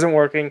just wasn't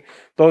working.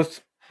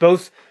 Both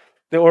the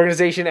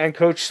organization and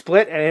coach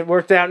split, and it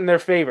worked out in their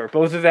favor.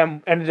 Both of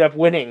them ended up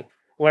winning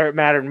where it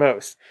mattered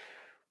most.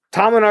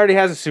 Tomlin already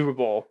has a Super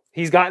Bowl.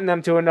 He's gotten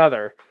them to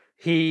another.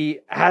 He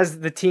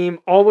has the team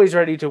always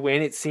ready to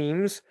win, it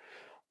seems.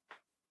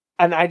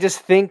 And I just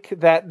think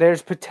that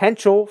there's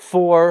potential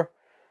for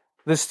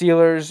the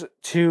Steelers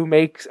to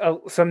make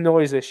some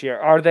noise this year.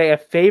 Are they a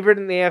favorite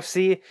in the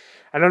AFC?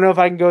 I don't know if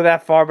I can go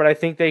that far, but I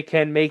think they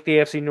can make the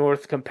AFC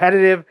North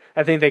competitive.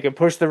 I think they can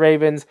push the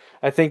Ravens.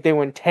 I think they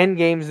win 10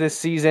 games this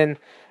season.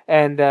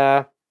 And,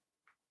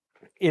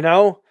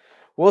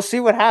 we'll see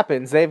what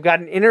happens. They've got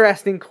an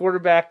interesting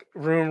quarterback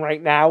room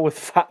right now with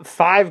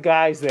 5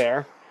 guys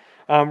there.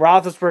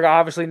 Roethlisberger,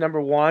 obviously number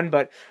 1,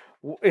 but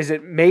is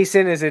it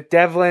Mason? Is it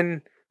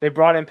Devlin? They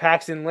brought in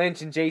Paxton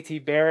Lynch and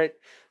JT Barrett.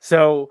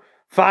 So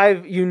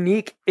 5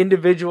 unique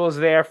individuals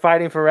there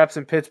fighting for reps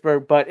in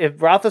Pittsburgh. But if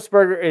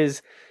Roethlisberger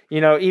is,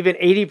 even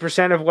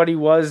 80% of what he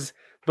was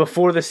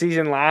before the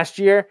season last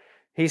year,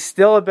 he's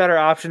still a better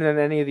option than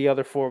any of the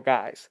other 4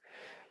 guys.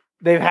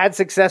 They've had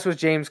success with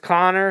James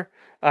Conner.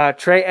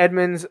 Trey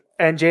Edmonds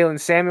and Jalen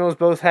Samuels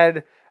both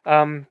had,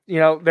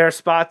 their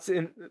spots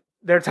in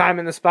their time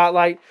in the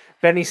spotlight.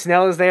 Benny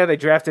Snell is there. They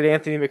drafted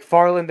Anthony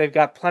McFarland. They've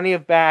got plenty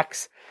of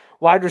backs.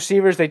 Wide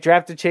receivers, they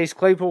drafted Chase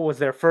Claypool, was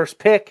their first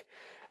pick.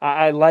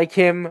 I like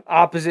him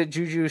opposite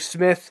Juju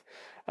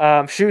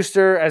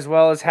Smith-Schuster, as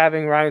well as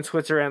having Ryan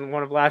Switzer and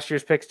one of last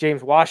year's picks,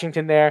 James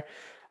Washington, there.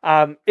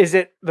 Is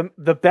it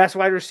the best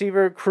wide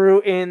receiver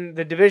crew in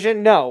the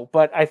division? No,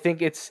 but I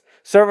think it's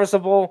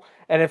serviceable.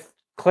 And if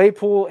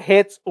Claypool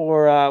hits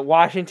or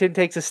Washington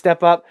takes a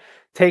step up,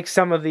 takes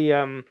some of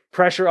the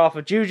pressure off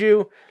of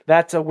Juju,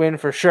 that's a win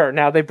for sure.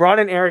 Now, they brought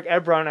in Eric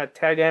Ebron at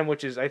tight end,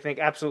 which is, I think,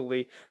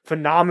 absolutely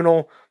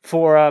phenomenal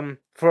for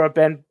a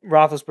Ben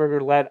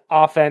Roethlisberger-led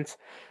offense.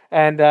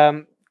 And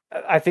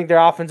I think their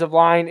offensive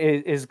line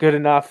is good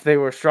enough. They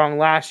were strong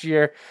last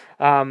year.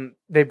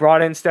 They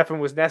brought in Stefan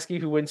Wisniewski,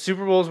 who wins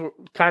Super Bowls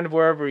kind of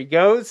wherever he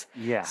goes.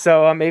 Yeah.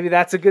 So maybe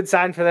that's a good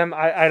sign for them.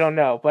 I don't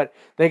know, but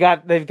they've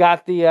got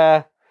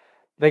the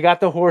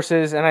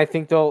horses, and I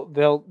think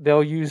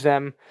they'll use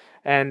them.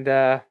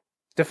 And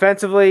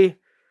defensively,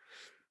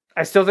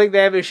 I still think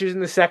they have issues in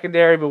the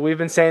secondary, but we've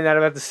been saying that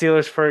about the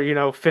Steelers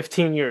for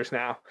 15 years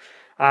now.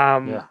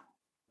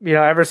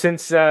 Ever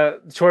since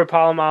Troy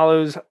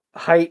Polamalu's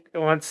height,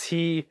 once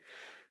he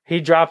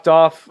dropped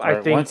off, right,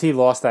 I think once he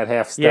lost that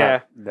half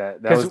step,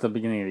 that was the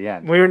beginning of the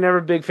end. We were never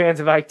big fans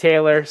of Ike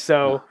Taylor,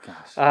 so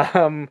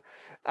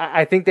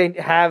I think they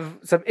have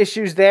some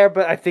issues there,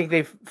 but I think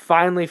they've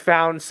finally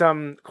found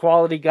some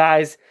quality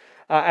guys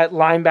at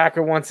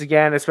linebacker once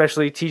again.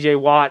 Especially T.J.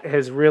 Watt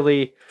has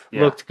really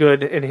looked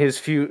good in his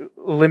few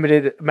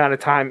limited amount of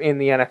time in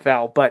the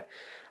NFL. But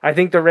I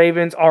think the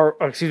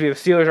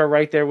Steelers are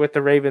right there with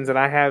the Ravens, and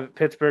I have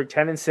Pittsburgh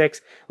 10-6,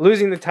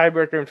 losing the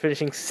tiebreaker and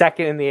finishing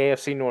second in the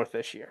AFC North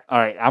this year. All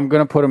right, I'm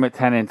going to put them at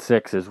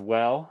 10-6 as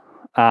well,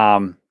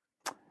 and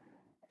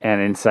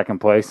in second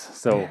place.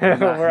 So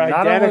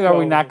not only are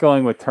we not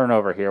going with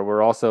turnover here,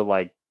 we're also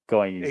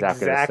going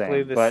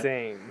exactly the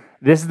same.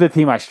 This is the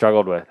team I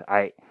struggled with.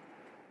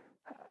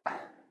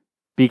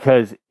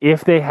 Because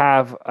if they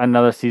have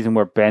another season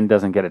where Ben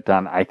doesn't get it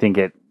done, I think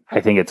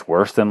it's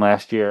worse than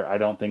last year. I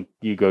don't think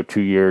you go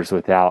 2 years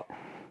without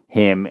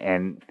him,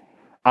 and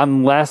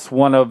unless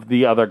one of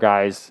the other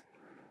guys,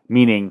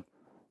 meaning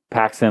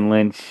Paxton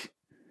Lynch,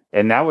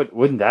 and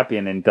wouldn't that be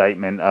an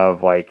indictment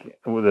of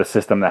the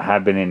system that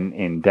had been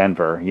in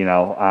Denver,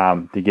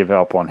 to give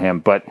up on him?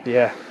 But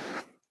yeah,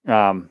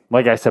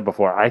 like I said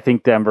before, I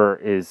think Denver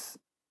is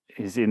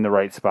in the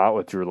right spot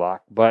with Drew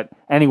Lock. But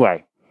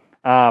anyway,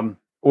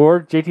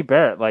 or JT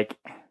Barrett.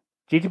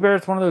 JT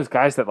Barrett's one of those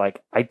guys that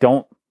I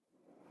don't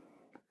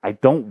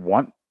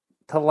want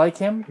to like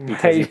him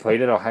because he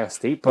played at Ohio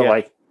State,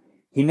 but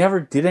he never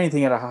did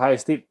anything at Ohio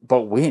State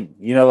but win.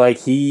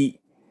 He's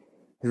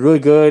really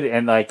good,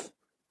 and I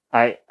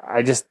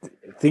just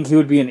think he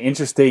would be an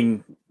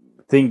interesting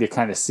thing to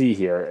kind of see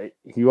here.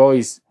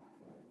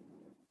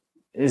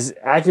 His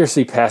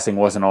accuracy passing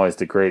wasn't always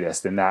the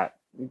greatest, and that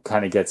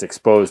kind of gets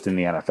exposed in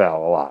the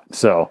NFL a lot.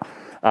 So,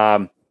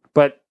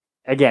 but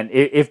again,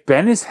 if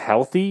Ben is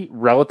healthy,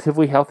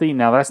 relatively healthy,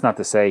 now that's not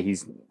to say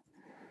he's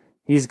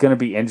going to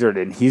be injured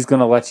and he's going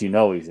to let you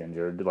know he's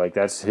injured.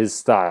 That's his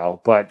style.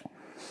 But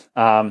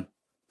I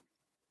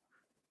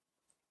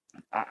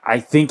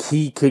think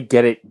he could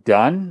get it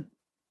done,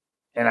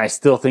 and I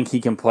still think he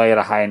can play at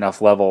a high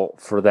enough level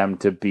for them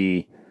to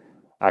be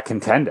a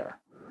contender.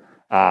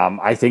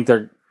 I think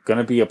they're going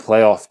to be a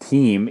playoff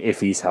team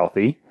if he's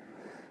healthy.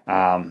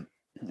 And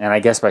I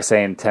guess by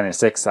saying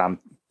 10-6, I'm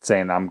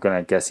saying I'm going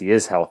to guess he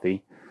is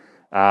healthy.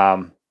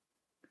 But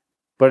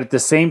at the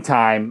same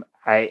time,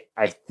 I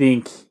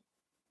think,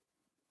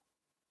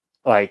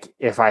 like,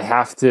 if I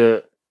have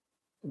to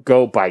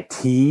go by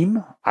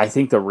team, I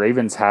think the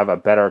Ravens have a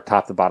better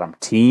top-to-bottom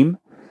team.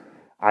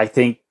 I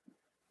think,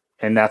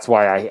 and that's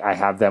why I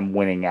have them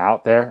winning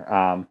out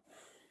there.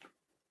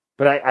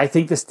 But I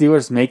think the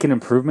Steelers make an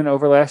improvement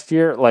over last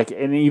year. Like,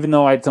 and even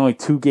though it's only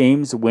 2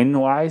 games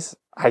win-wise,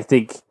 I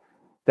think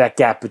that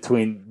gap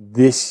between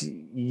this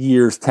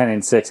year's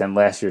 10-6 and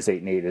last year's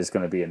 8-8 is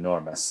going to be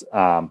enormous.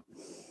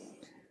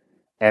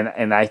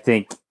 And I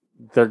think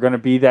they're going to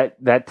be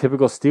that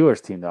typical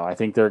Steelers team, though. I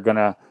think they're going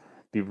to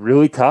be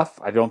really tough.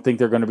 I don't think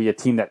they're going to be a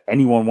team that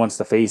anyone wants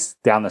to face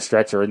down the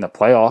stretch or in the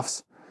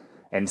playoffs,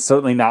 and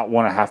certainly not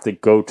want to have to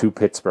go to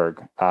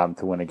Pittsburgh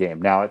to win a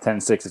game. Now, at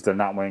 10-6, if they're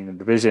not winning the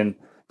division,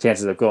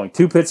 chances of going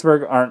to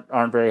Pittsburgh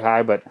aren't very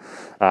high, but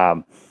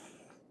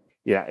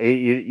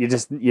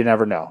you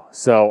never know.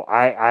 So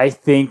I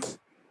think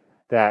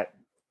that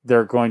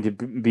they're going to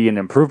be an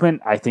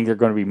improvement. I think they're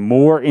going to be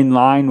more in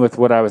line with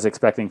what I was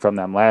expecting from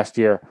them last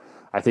year.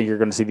 I think you're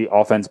going to see the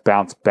offense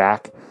bounce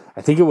back.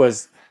 I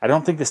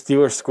don't think the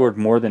Steelers scored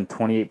more than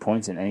 28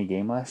 points in any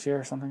game last year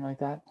or something like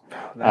that.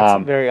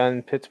 That's very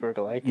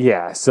un-Pittsburgh-like.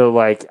 Yeah, so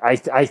like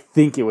I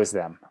think it was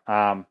them.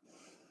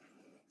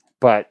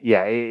 But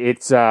yeah,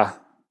 it's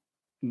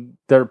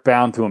they're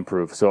bound to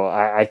improve. So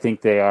I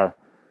think they are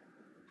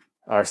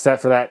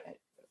set for that,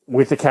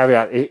 with the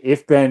caveat,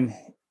 if Ben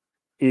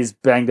is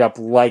banged up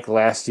like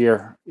last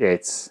year,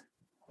 it's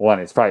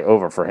probably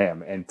over for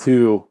him. And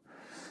 2,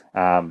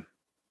 I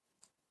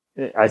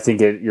think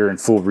you're in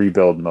full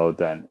rebuild mode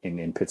then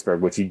in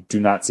Pittsburgh, which you do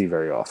not see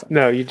very often.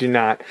 No, you do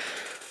not.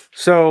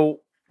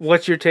 So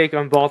what's your take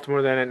on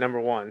Baltimore then at number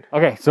 1?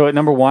 Okay, so at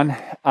number 1,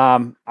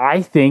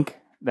 I think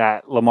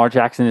that Lamar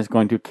Jackson is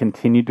going to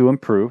continue to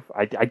improve.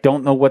 I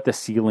don't know what the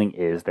ceiling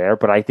is there,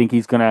 but I think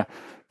he's going to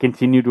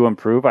continue to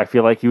improve. I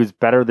feel like he was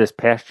better this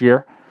past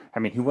year. I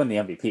mean, he won the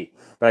MVP,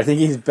 but I think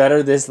he's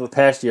better this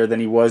past year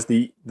than he was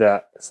the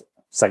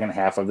second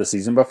half of the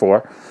season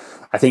before.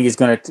 I think he's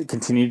going to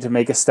continue to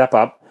make a step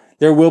up.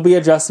 There will be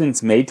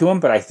adjustments made to him,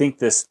 but I think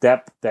the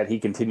step that he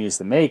continues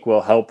to make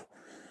will help,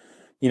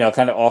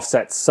 kind of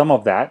offset some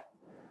of that.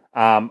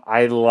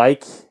 I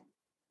like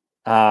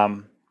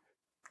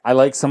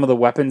some of the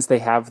weapons they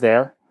have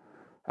there.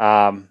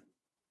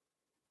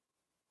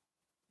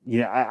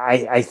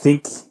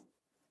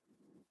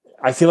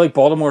 I feel like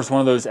Baltimore is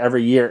one of those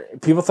every year.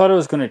 People thought it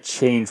was going to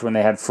change when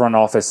they had front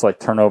office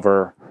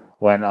turnover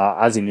when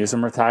Ozzie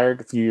Newsome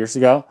retired a few years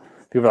ago.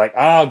 People were like,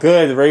 "Oh,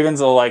 good, the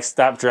Ravens will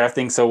stop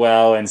drafting so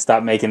well and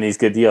stop making these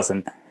good deals,"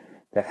 and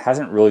that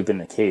hasn't really been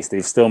the case.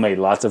 They've still made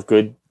lots of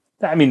good.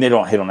 I mean, they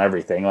don't hit on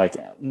everything, like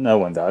no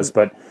one does,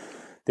 but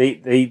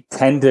they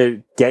tend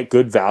to get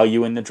good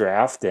value in the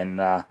draft,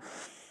 and I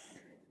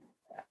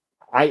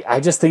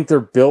just think they're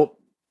built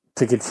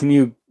to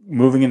continue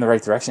moving in the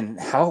right direction.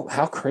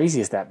 How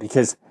crazy is that?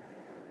 Because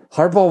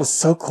Harbaugh was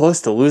so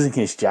close to losing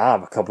his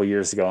job a couple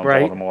years ago in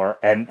Baltimore,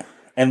 and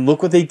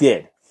look what they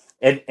did,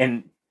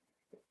 and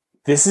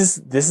this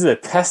is a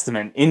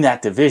testament in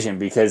that division,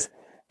 because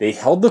they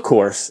held the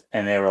course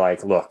and they were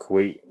like, look,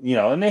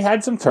 and they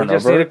had some turnover. We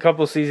just need a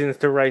couple seasons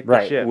to right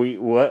the ship.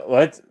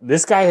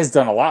 This guy has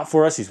done a lot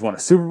for us. He's won a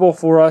Super Bowl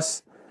for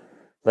us.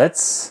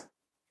 Let's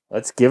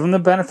give him the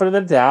benefit of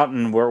the doubt,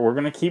 and we're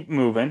going to keep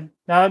moving.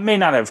 Now, it may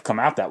not have come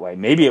out that way.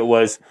 Maybe it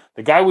was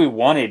the guy we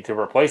wanted to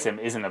replace him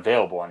isn't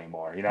available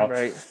anymore,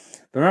 Right.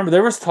 But remember,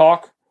 there was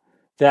talk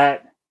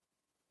that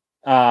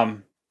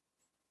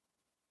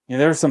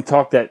there was some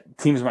talk that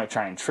teams might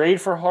try and trade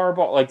for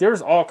Harbaugh.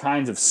 There's all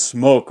kinds of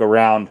smoke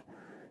around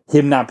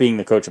him not being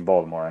the coach in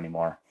Baltimore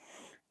anymore.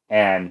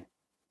 And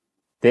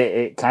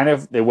they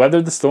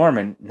weathered the storm,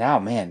 and now,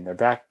 man, they're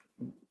back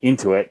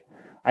into it.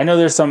 I know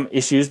there's some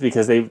issues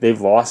because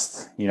they've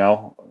lost,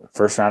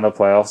 first round of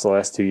playoffs the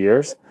last 2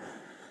 years.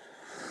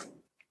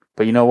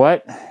 But you know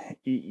what?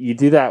 You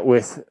do that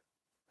with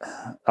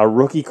a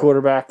rookie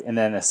quarterback and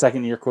then a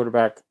second-year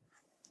quarterback.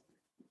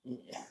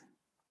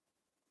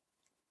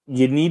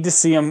 You need to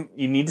see them.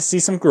 You need to see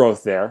some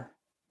growth there,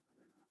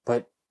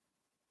 but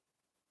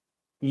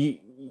you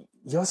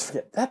always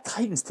forget that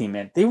Titans team,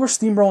 man. They were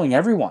steamrolling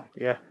everyone.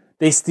 Yeah,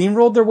 they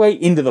steamrolled their way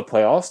into the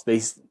playoffs. They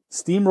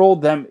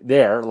steamrolled them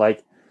there.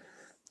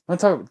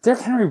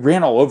 Derrick Henry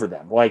ran all over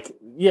them.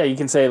 You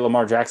can say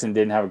Lamar Jackson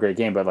didn't have a great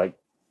game, but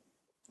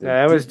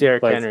that was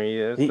Derrick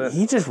Henry.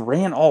 He just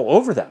ran all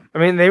over them. I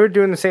mean, they were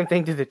doing the same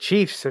thing to the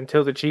Chiefs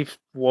until the Chiefs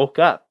woke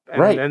up.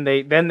 And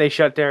then they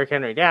shut Derrick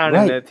Henry down,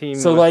 and the team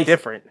was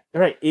different.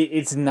 Right.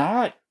 It's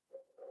not.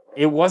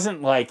 It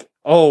wasn't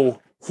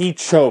he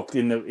choked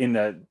in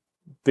the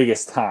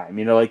biggest time.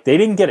 They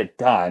didn't get it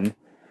done,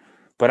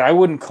 but I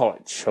wouldn't call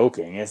it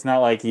choking. It's not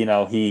like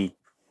he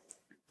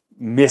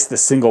missed a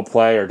single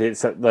play or did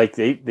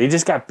they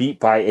just got beat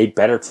by a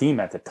better team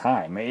at the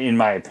time, in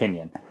my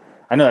opinion.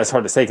 I know that's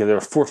hard to say because they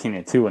were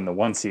 14-2 in the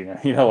one season.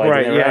 At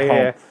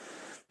home.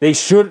 They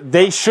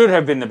should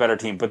have been the better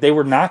team, but they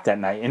were not that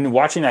night. And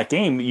watching that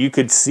game, you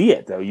could see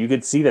it, though. You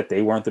could see that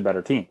they weren't the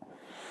better team.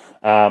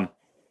 So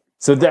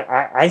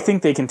I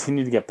think they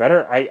continue to get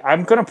better.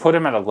 I'm going to put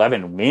them at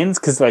 11 wins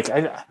because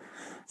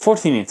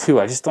 14-2,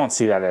 I just don't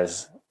see that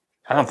as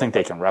 – I don't think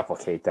they can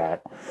replicate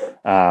that.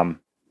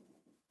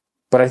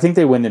 But I think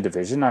they win the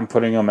division. I'm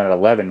putting them at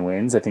 11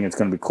 wins. I think it's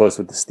going to be close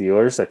with the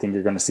Steelers. I think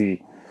you're going to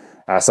see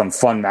some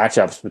fun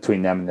matchups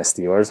between them and the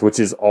Steelers, which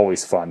is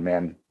always fun,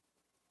 man.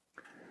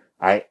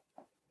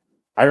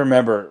 I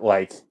remember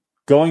like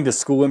going to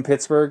school in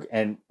Pittsburgh,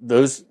 and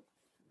those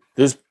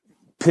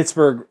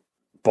Pittsburgh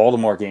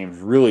Baltimore games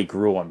really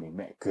grew on me,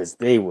 man, because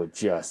they would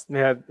just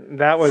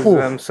that was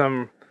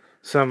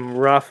some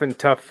rough and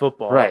tough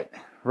football.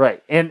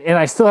 Right. And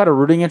I still had a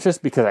rooting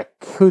interest because I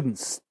couldn't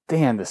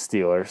stand the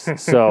Steelers.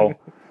 So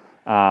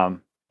and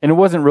it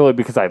wasn't really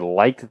because I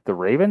liked the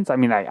Ravens. I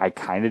mean, I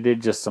kind of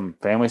did just some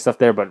family stuff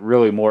there, but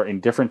really more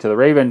indifferent to the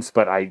Ravens,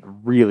 but I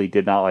really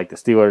did not like the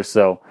Steelers.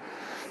 So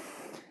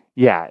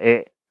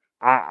yeah,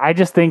 I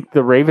just think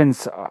the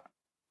Ravens,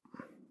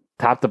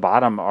 top to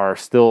bottom, are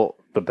still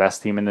the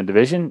best team in the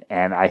division,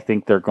 and I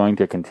think they're going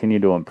to continue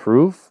to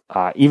improve.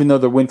 Even though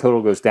the win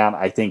total goes down,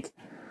 I think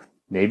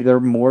maybe they're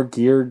more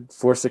geared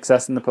for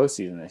success in the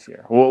postseason this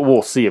year.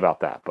 We'll see about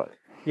that, but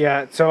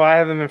yeah. So I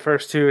have them in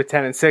first two at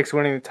 10-6,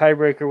 winning the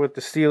tiebreaker with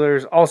the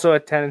Steelers, also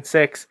at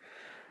 10-6.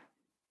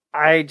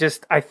 I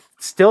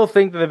still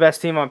think they're the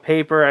best team on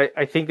paper.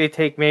 I think they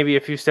take maybe a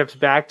few steps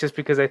back just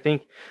because I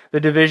think the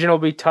division will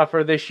be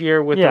tougher this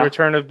year with the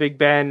return of Big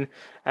Ben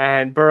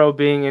and Burrow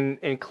being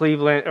in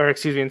Cleveland, or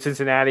excuse me, in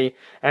Cincinnati.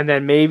 And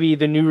then maybe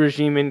the new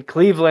regime in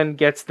Cleveland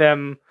gets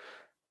them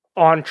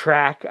on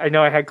track. I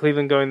know I had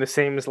Cleveland going the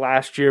same as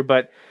last year,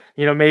 but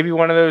maybe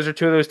one of those or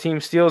two of those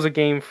teams steals a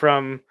game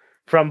from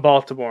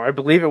Baltimore. I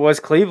believe it was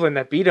Cleveland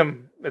that beat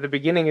them at the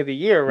beginning of the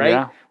year, right?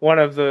 Yeah. One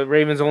of the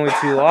Ravens' only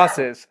 2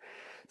 losses.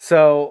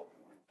 So,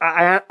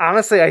 I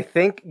honestly, I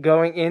think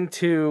going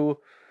into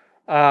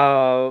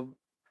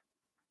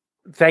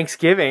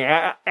Thanksgiving,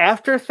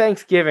 after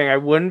Thanksgiving, I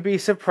wouldn't be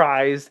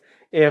surprised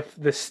if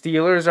the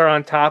Steelers are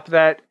on top of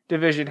that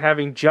division,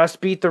 having just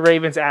beat the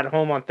Ravens at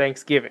home on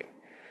Thanksgiving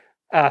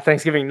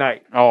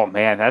night. Oh,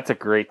 man, that's a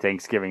great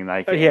Thanksgiving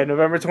night game. Yeah,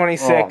 November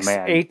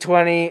 26th,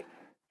 8:20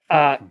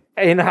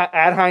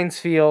 at Heinz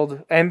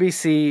Field,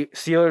 NBC,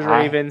 Steelers,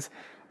 Ravens.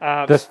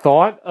 The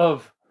thought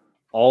of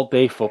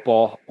all-day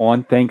football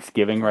on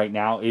Thanksgiving right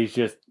now is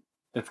just,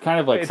 it's kind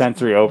of like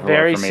sensory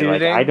overload for me.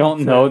 Soothing. Like, I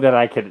don't know that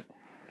I could,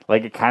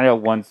 like, it kind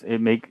of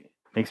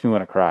makes me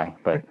want to cry.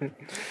 But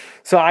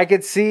so I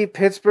could see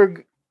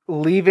Pittsburgh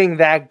leaving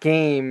that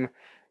game,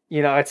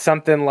 at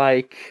something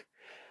like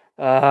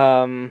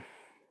 7-4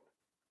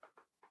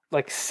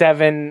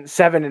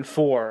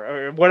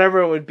 or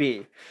whatever it would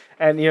be.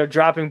 And,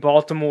 dropping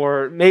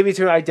Baltimore maybe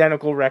to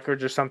identical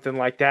records or something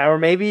like that. Or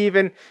maybe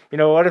even,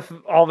 what if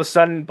all of a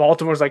sudden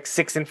Baltimore's like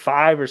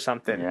 6-5 or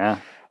something? Yeah.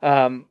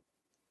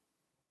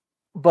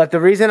 But the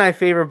reason I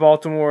favor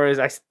Baltimore is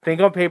I think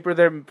on paper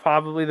they're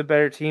probably the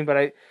better team,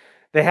 but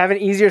they have an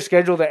easier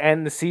schedule to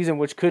end the season,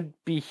 which could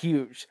be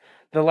huge.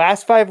 The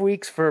last 5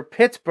 weeks for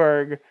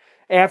Pittsburgh,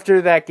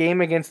 after that game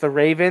against the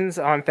Ravens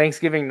on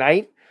Thanksgiving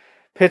night,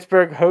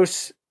 Pittsburgh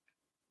hosts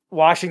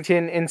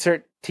Washington,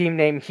 insert team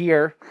name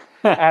here,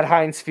 at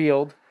Heinz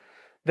Field.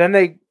 Then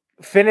they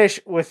finish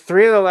with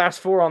 3 of the last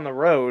 4 on the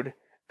road,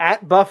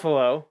 at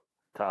Buffalo,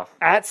 tough,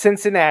 at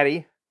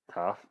Cincinnati,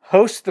 tough,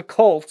 host the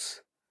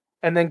Colts,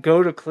 and then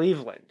go to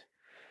Cleveland.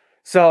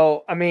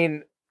 So, I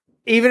mean,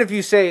 even if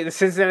you say the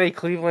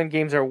Cincinnati-Cleveland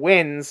games are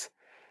wins,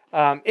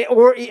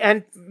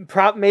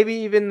 maybe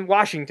even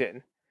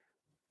Washington,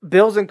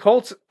 Bills and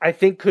Colts, I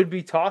think could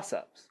be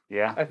toss-ups.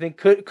 Yeah, I think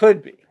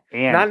could be.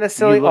 And not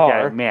necessarily you look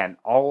at it, man,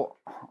 all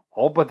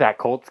but that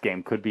Colts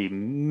game could be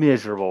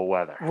miserable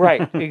weather.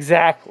 Right,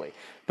 exactly.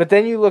 But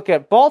then you look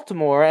at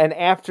Baltimore, and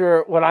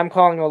after what I'm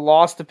calling a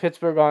loss to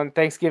Pittsburgh on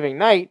Thanksgiving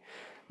night,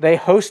 they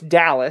host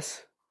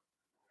Dallas.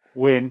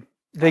 Win.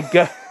 They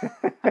go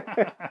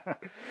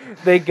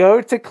They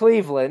go to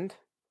Cleveland.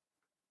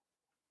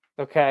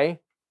 Okay?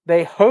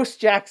 They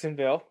host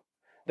Jacksonville.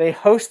 They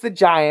host the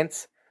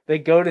Giants. They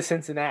go to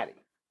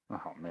Cincinnati.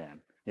 Oh, man.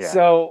 Yeah.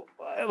 So,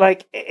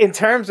 like, in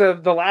terms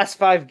of the last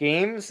 5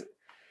 games,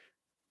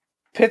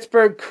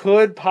 Pittsburgh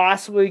could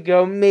possibly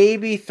go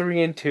maybe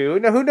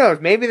 3-2. Now, who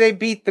knows? Maybe they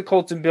beat the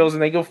Colts and Bills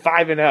and they go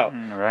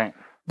 5-0. Right.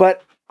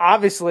 But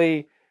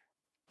obviously,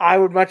 I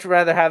would much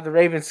rather have the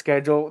Ravens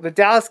schedule. The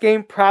Dallas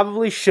game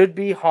probably should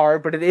be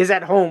hard, but it is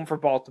at home for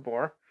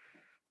Baltimore.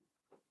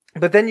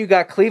 But then you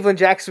got Cleveland,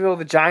 Jacksonville,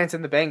 the Giants,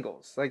 and the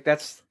Bengals. Like,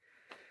 that's,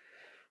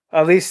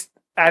 at least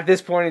at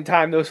this point in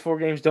time, those 4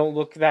 games don't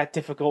look that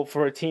difficult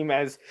for a team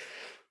as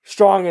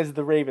strong as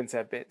the Ravens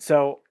have been.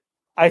 So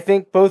I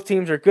think both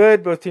teams are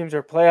good. Both teams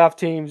are playoff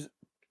teams.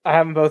 I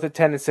have them both at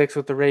 10-6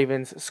 with the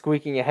Ravens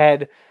squeaking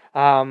ahead.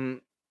 I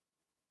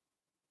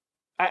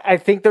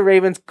think the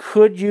Ravens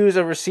could use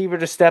a receiver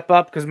to step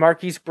up because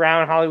Marquise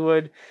Brown,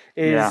 Hollywood,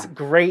 is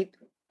great,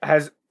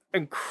 has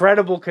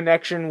incredible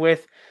connection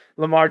with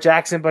Lamar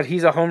Jackson, but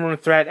he's a home run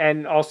threat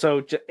and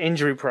also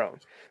injury prone.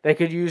 They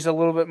could use a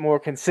little bit more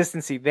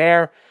consistency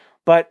there,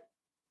 but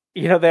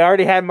they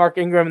already had Mark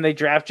Ingram and they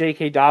draft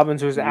J.K.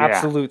 Dobbins, who's an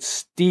absolute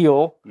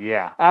steal.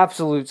 Yeah.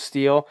 Absolute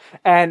steal.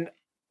 And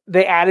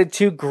they added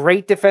 2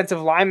 great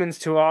defensive linemen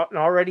to an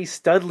already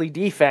studly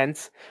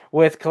defense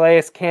with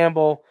Calais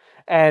Campbell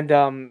and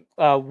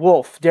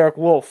Derek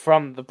Wolfe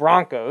from the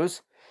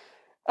Broncos.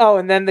 Oh,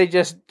 and then they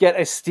just get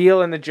a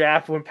steal in the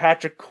draft when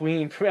Patrick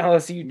Queen from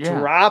LSU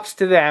drops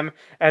to them,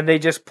 and they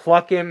just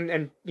pluck him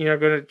and, going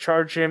to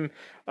charge him,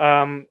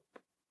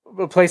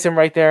 place him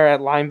right there at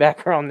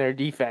linebacker on their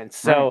defense.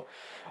 So,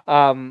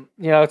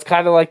 it's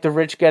kind of like the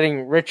rich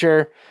getting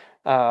richer.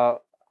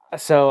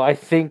 So I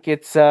think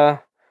it's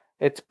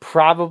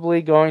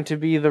probably going to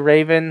be the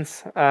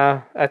Ravens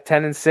at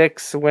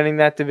 10-6, winning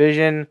that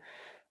division,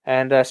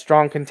 and a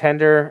strong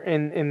contender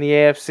in the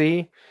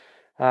AFC.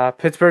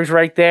 Pittsburgh's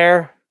right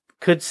there.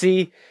 Could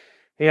see,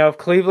 if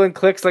Cleveland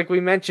clicks like we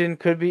mentioned,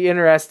 could be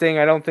interesting.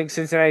 I don't think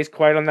Cincinnati's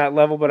quite on that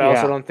level, but I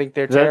also don't think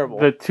they're terrible.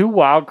 The 2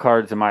 wild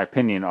cards, in my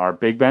opinion, are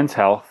Big Ben's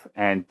health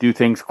and do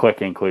things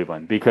click in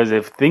Cleveland. Because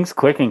if things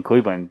click in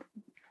Cleveland,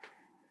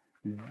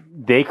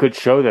 they could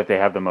show that they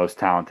have the most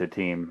talented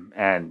team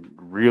and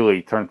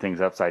really turn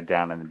things upside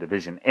down in the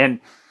division. And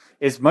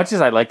as much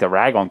as I like to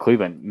rag on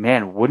Cleveland,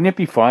 man, wouldn't it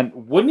be fun?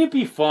 Wouldn't it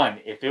be fun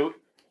if the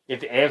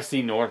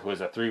AFC North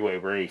was a 3-way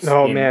race?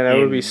 Oh, man, that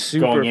would be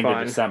super fun. Going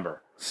into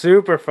December.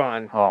 Super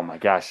fun. Oh, my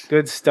gosh.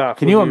 Good stuff.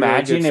 Can you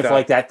imagine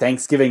if, that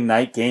Thanksgiving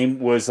night game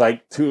was,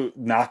 to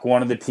knock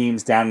one of the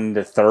teams down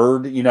into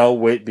third,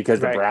 because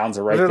the Browns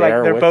are there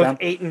they're with both them?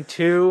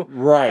 8-2.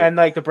 Right. And,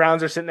 the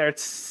Browns are sitting there at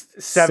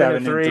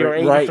 7-3 or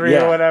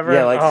 8-3 or whatever.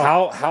 Yeah,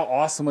 how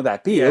awesome would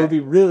that be? Yeah. It would be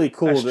really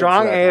cool. A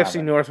strong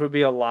AFC North would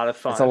be a lot of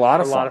fun. It's a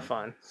lot of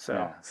fun.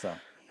 So.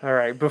 All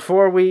right.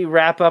 Before we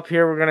wrap up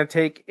here, we're going to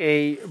take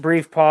a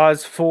brief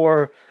pause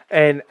for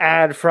an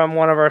ad from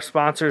one of our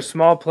sponsors,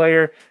 Small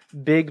Player,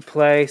 Big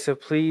Play. So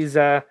please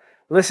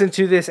listen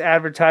to this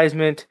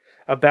advertisement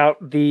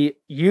about the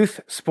youth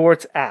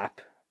sports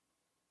app.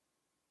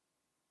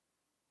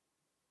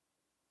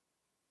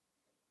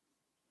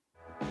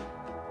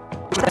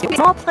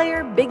 Small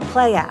Player, Big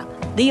Play app,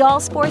 the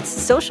all-sports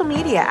social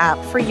media app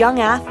for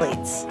young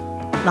athletes.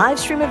 Live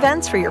stream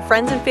events for your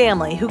friends and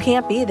family who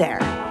can't be there.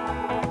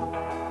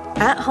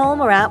 At home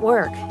or at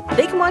work,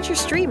 they can watch your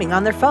streaming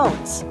on their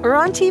phones or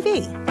on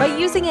TV by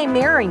using a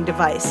mirroring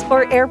device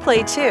or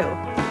AirPlay 2.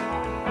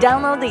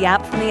 Download the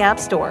app from the App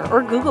Store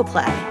or Google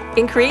Play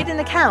and create an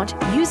account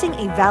using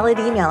a valid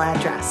email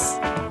address.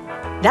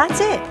 That's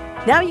it.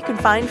 Now you can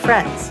find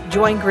friends,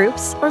 join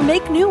groups, or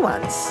make new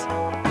ones.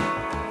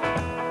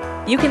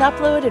 You can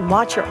upload and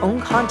watch your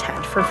own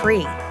content for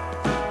free.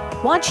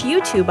 Watch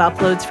YouTube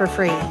uploads for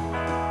free.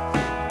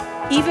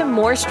 Even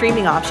more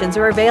streaming options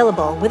are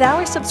available with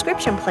our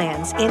subscription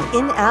plans and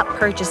in-app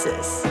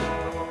purchases.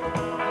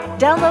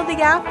 Download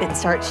the app and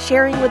start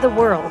sharing with the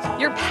world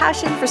your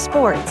passion for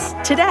sports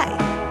today.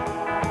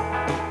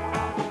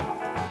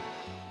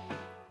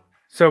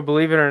 So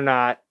believe it or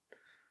not,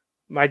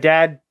 my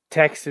dad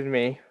texted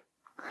me.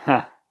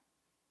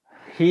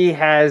 He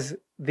has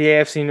the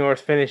AFC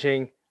North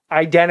finishing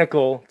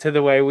identical to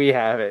the way we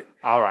have it.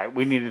 All right,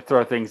 we need to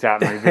throw things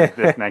out and revisit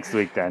this next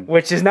week then.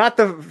 Which is not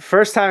the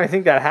first time I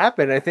think that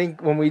happened. I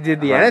think when we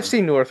did the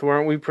NFC North,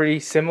 weren't we pretty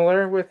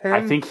similar with him?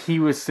 I think he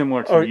was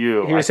similar to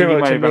you. He was similar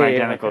might to have been me.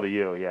 identical to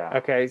you, yeah.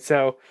 Okay,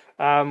 so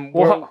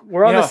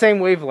we're on the same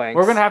wavelength.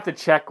 We're going to have to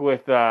check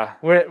with show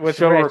Rich.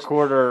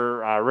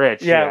 recorder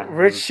Rich. Yeah,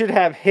 Rich should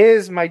have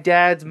my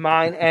dad's,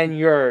 mine, and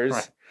yours.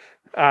 Right.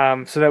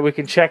 So that we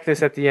can check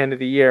this at the end of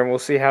the year, and we'll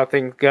see how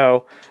things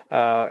go.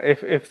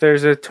 If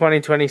there's a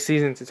 2020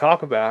 season to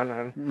talk about.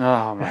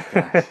 Oh my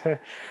gosh.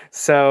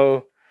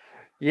 So,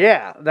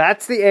 yeah,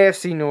 that's the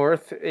AFC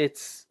North.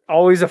 It's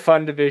always a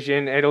fun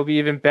division. It'll be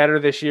even better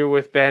this year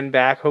with Ben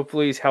back.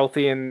 Hopefully he's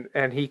healthy and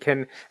he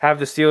can have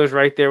the Steelers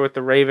right there with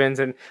the Ravens.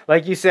 And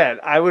like you said,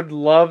 I would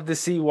love to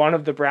see one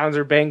of the Browns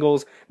or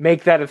Bengals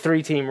make that a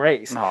 3-team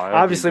race.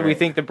 Obviously, we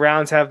think the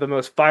Browns have the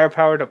most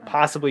firepower to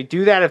possibly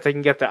do that if they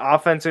can get the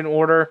offense in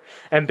order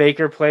and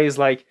Baker plays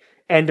like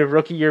end of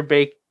rookie year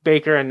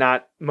Baker and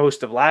not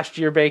most of last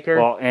year Baker.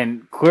 Well,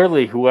 and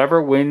clearly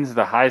whoever wins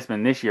the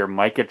Heisman this year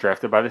might get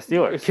drafted by the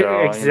Steelers. So,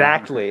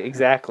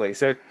 exactly.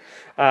 So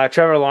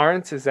Trevor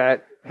Lawrence, is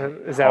that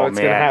what's going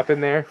to happen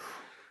there?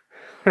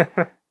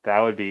 That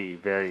would be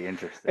very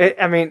interesting.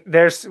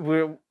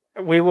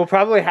 We will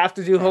probably have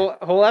to do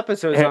whole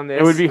episodes on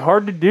this. It would be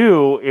hard to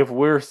do if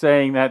we're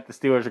saying that the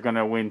Steelers are going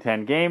to win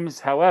 10 games.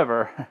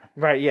 However,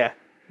 right, yeah.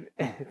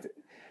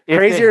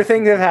 Crazier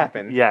things have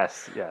happened.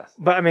 Yes.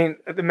 But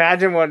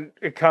imagine when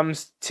it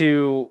comes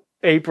to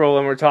April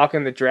and we're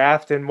talking the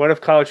draft, and what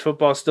if college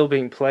football is still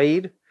being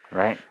played?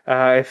 Right.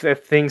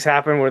 If things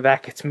happen where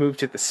that gets moved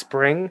to the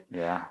spring,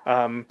 yeah.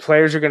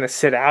 players are going to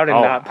sit out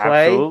and not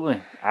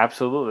play.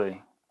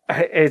 Absolutely.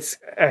 It's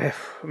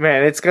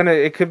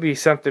it could be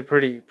something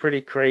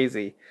pretty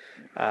crazy.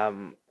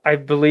 I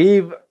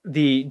believe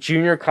the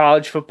junior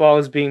college football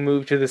is being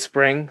moved to the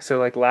spring, so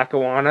like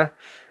Lackawanna.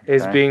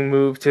 is Okay. being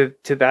moved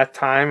to that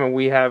time, and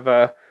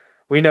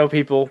we know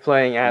people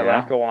playing at Yeah.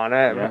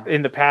 Lackawanna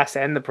in the past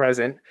and the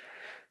present.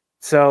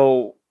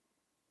 So,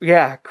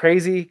 yeah,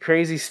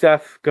 crazy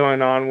stuff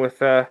going on with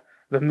the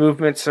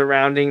movement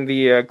surrounding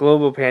the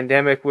global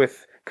pandemic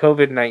with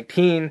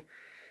COVID-19.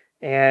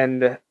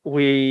 And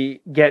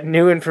we get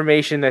new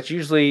information that's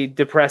usually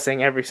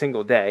depressing every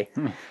single day.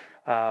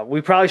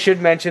 We probably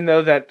should mention,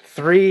 though, that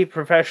 3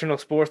 professional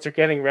sports are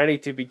getting ready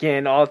to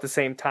begin all at the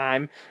same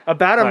time,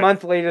 about a Right.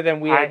 month later than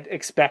we had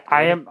expected.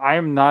 I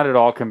am not at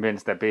all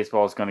convinced that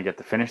baseball is going to get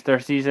to finish their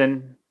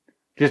season,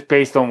 just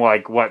based on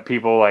what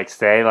people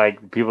say.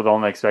 Like, people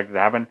don't expect it to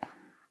happen.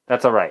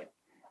 That's all right.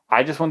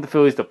 I just want the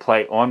Phillies to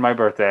play on my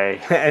birthday.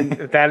 And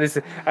that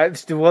is,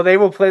 well, they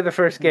will play the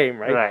first game,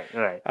 right?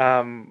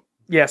 Right.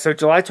 Yeah, so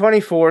July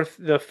 24th,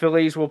 the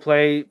Phillies will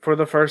play for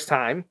the first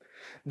time.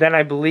 Then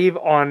I believe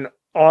on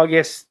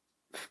August,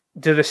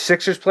 do the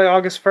Sixers play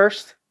August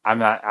 1st? I'm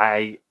not.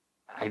 I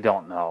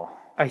don't know.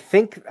 I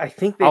think they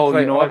play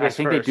You know what? I August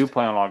think 1st. they do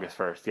play on August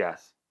 1st.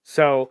 Yes.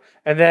 So,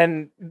 and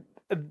then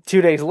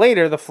 2 days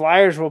later, the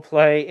Flyers will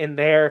play in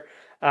their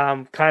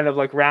kind of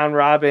like round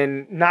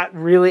robin, not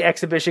really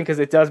exhibition because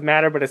it does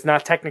matter, but it's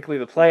not technically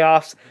the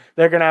playoffs.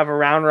 They're going to have a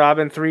round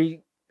robin 3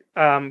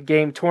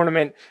 game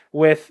tournament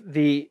with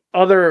the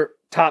other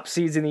top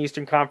seeds in the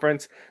Eastern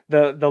Conference,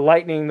 the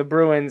Lightning, the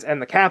Bruins,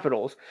 and the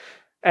Capitals.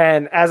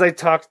 And as I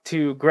talked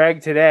to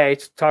Greg today,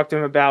 talked to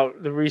him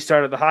about the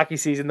restart of the hockey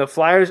season, the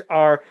Flyers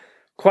are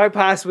quite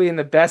possibly in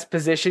the best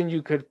position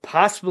you could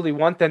possibly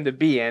want them to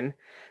be in,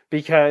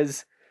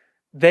 because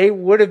they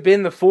would have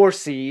been the 4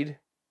 seed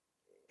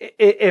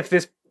if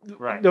this,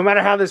 Right. no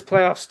matter how this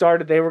playoff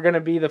started, they were going to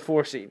be the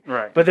 4 seed.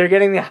 Right. But they're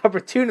getting the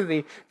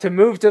opportunity to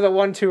move to the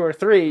 1, 2, or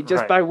 3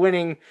 just Right. by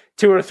winning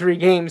 2 or 3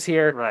 games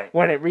here Right.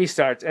 when it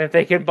restarts. And if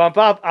they can bump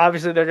up,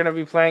 obviously they're going to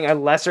be playing a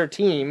lesser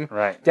team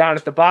Right. down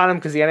at the bottom,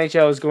 because the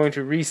NHL is going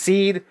to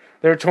reseed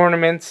their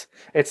tournaments.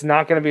 It's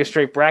not going to be a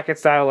straight bracket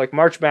style like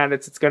March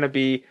Madness. It's going to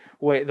be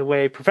the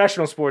way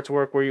professional sports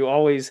work, where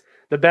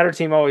the better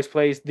team always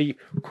plays the,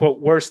 quote,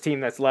 worst team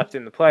that's left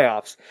in the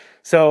playoffs.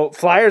 So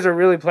Flyers are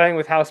really playing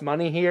with house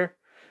money here.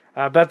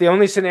 But the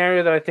only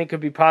scenario that I think could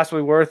be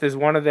possibly worth is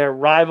one of their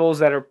rivals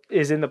that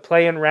is in the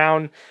play-in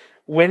round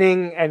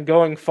winning and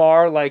going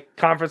far, like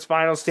conference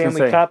finals,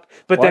 Stanley Cup,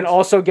 but then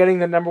also getting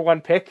the number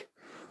 1 pick,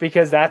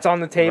 because that's on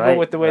the table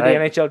with the way the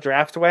NHL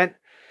draft went.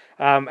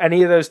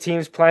 Any of those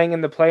teams playing in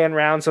the play-in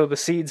round, so the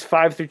seeds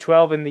 5 through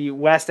 12 in the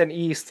West and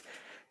East,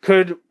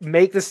 could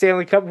make the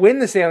Stanley Cup, win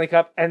the Stanley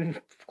Cup, and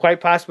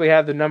quite possibly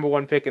have the number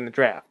 1 pick in the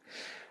draft.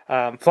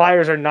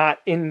 Flyers are not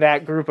in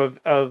that group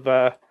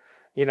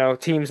of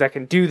teams that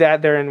can do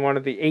that. They're in one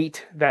of the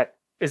 8 that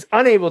is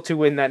unable to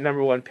win that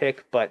number 1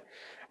 pick. But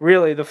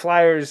really, the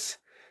Flyers,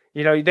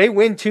 they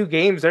win 2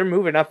 games, they're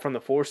moving up from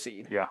the 4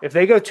 seed. Yeah. If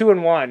they go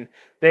 2-1,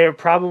 they are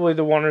probably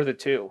the 1 or the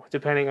 2,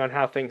 depending on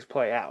how things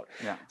play out.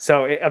 Yeah.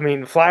 So,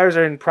 the Flyers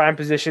are in prime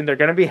position. They're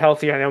going to be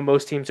healthy. I know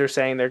most teams are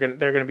saying they're going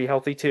to be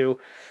healthy too.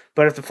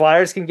 But if the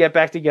Flyers can get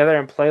back together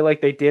and play like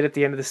they did at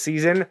the end of the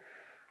season,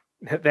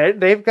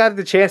 they've got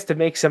the chance to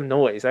make some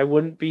noise. I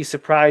wouldn't be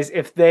surprised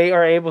if they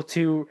are able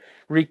to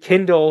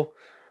rekindle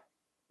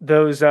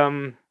those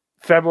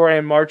February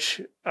and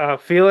March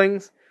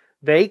feelings.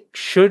 They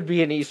should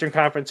be an Eastern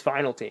Conference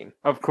final team.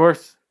 Of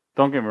course,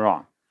 don't get me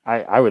wrong.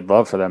 I would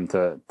love for them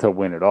to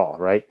win it all,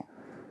 right?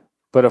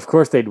 But of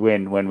course they'd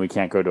win when we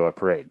can't go to a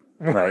parade,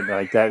 right?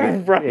 Like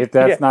that. Right, if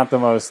that's yeah. not the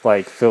most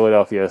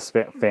Philadelphia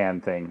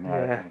fan thing.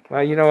 Yeah.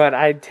 Well, you know what?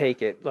 I'd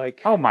take it.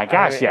 Oh my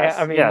gosh, yes.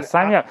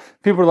 Sign me up.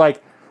 People are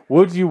like,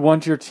 would you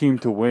want your team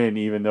to win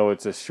even though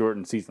it's a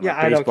shortened season? Yeah,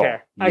 like I don't baseball?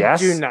 care.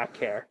 Yes. I do not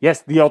care.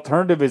 Yes, the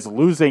alternative is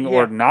losing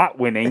or not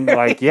winning.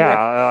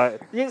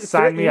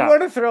 Sign me you up.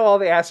 want to throw all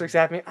the asterisks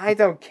at me? I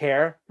don't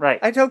care. Right.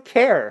 I don't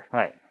care.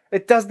 Right.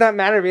 It does not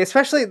matter to me,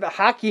 especially the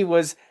hockey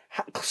was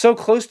so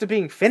close to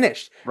being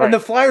finished. Right. And the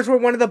Flyers were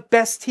one of the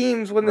best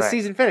teams when the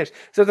season finished.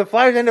 So if the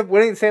Flyers end up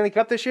winning the Stanley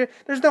Cup this year,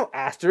 there's no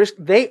asterisk.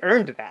 They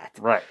earned that.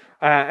 Right.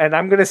 And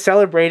I'm going to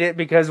celebrate it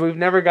because we've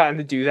never gotten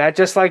to do that.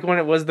 Just like when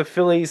it was the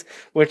Phillies,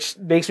 which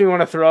makes me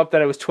want to throw up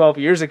that it was 12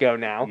 years ago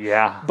now.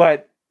 Yeah.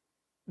 But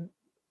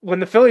when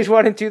the Phillies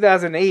won in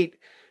 2008,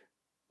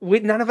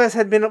 none of us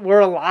were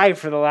alive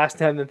for the last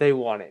time that they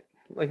won it.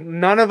 Like,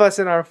 none of us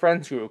in our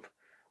friends group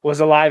was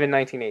alive in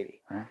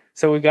 1980. Huh.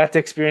 So we got to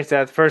experience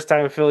that the first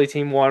time a Philly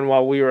team won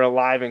while we were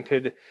alive and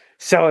could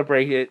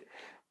celebrate it.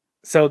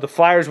 So the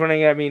Flyers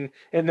winning,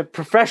 in the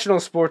professional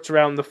sports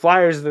realm, the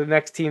Flyers are the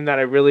next team that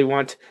I really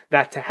want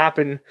that to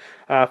happen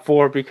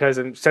for, because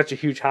I'm such a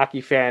huge hockey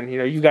fan.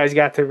 You guys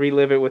got to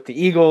relive it with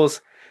the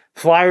Eagles.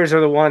 Flyers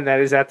are the one that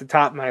is at the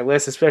top of my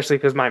list, especially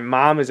because my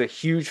mom is a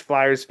huge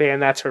Flyers fan.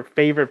 That's her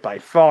favorite by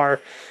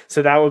far.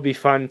 So that would be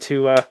fun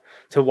to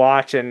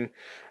watch. And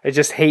I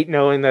just hate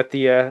knowing that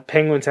the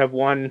Penguins have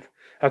won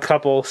a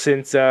couple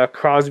since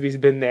Crosby's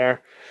been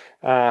there.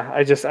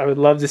 I would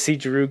love to see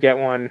Giroux get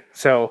one.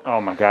 So, oh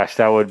my gosh,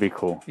 that would be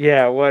cool.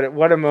 Yeah,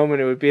 what a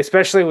moment it would be,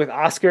 especially with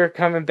Oscar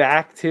coming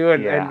back too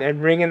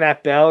and ringing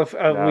that bell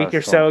a week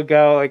or so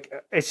ago. Like,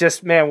 it's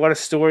just, man, what a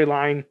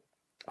storyline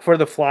for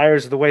the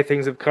Flyers, the way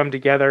things have come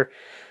together.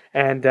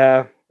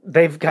 And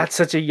they've got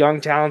such a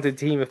young, talented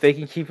team. If they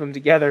can keep them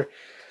together,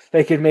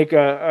 they could make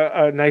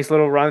a nice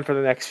little run for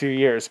the next few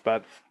years.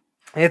 But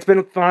it's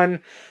been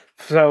fun.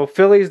 So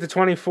Phillies the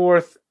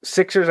 24th,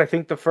 Sixers I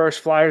think the 1st,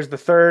 Flyers the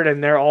 3rd,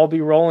 and they'll all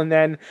be rolling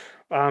then.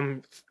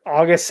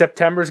 August,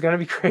 September is going to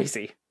be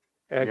crazy.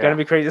 Going to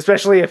be crazy,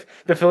 especially if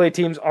the Philly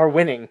teams are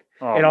winning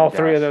in all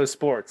three of those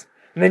sports.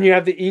 And then you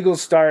have the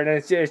Eagles start, and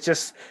it's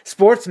just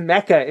sports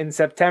mecca in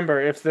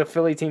September if the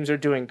Philly teams are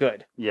doing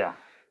good. Yeah.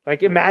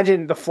 Like,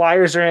 imagine the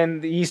Flyers are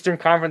in the Eastern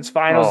Conference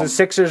Finals, the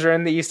Sixers are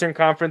in the Eastern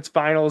Conference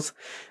Finals,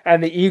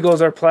 and the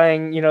Eagles are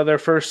playing, their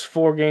first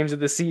 4 games of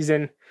the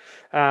season.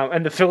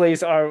 And the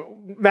Phillies are...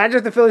 Imagine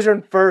if the Phillies are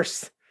in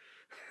first.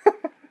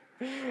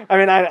 I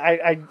mean,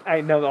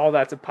 I know all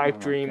that's a pipe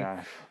dream,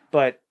 gosh.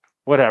 But...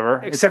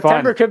 Whatever. It's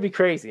September fun. could be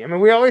crazy. I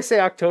mean, we always say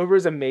October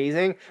is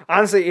amazing.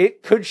 Honestly,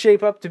 it could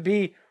shape up to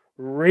be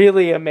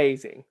really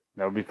amazing.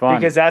 That would be fun.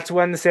 Because that's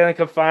when the Stanley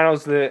Cup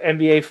Finals, the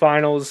NBA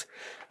Finals,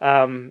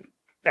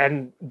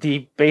 and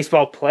the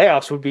baseball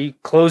playoffs would be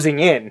closing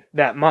in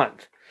that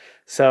month.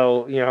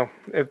 So,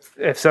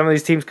 if some of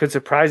these teams could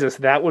surprise us,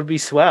 that would be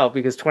swell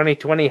because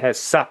 2020 has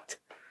sucked.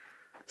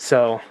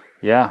 So.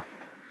 Yeah.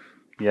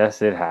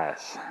 Yes, it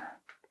has.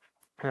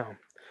 Oh.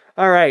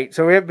 All right,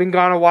 so we have been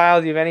gone a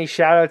while. Do you have any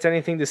shout-outs,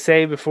 anything to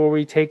say before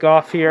we take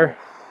off here?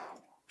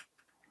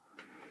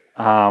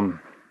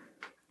 Not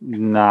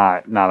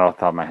off the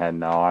top of my head,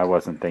 no. I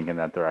wasn't thinking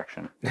that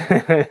direction.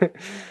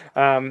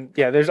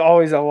 There's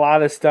always a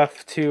lot of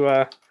stuff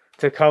to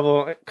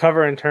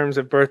cover in terms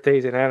of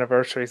birthdays and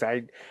anniversaries.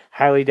 I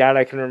highly doubt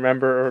I can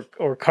remember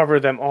or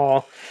cover them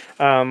all.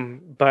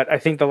 But I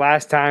think the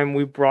last time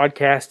we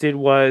broadcasted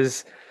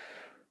was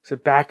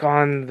it back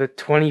on the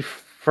 21st?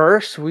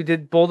 We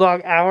did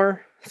Bulldog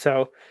Hour.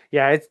 So,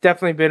 yeah, it's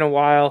definitely been a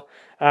while.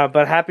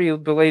 But happy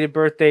belated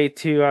birthday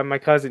to my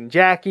cousin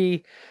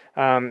Jackie.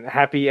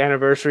 Happy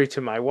anniversary to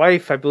my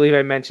wife. I believe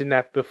I mentioned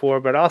that before,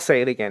 but I'll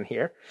say it again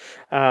here.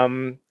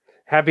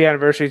 Happy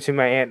anniversary to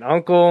my aunt and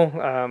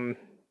uncle,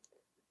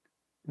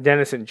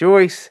 Dennis and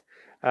Joyce.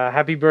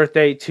 Happy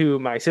birthday to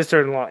my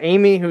sister-in-law,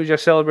 Amy, who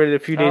just celebrated a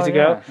few days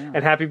ago. Yeah.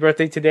 And happy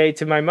birthday today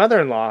to my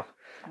mother-in-law,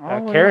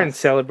 Karen,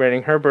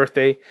 celebrating her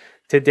birthday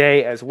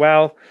today as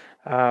well.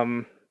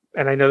 And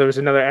I know there was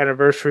another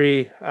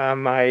anniversary.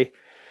 My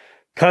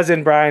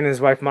cousin Brian and his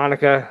wife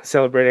Monica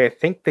celebrated, I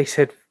think they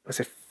said, was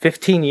it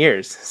 15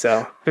 years?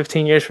 So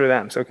 15 years for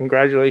them. So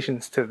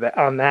congratulations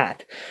on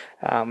that.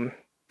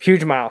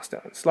 Huge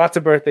milestones. Lots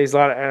of birthdays, a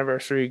lot of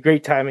anniversary.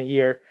 Great time of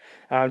year.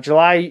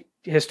 July,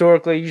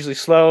 historically, usually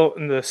slow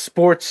in the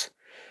sports.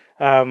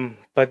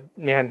 But,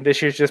 man,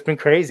 this year's just been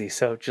crazy.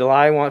 So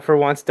July, for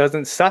once,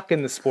 doesn't suck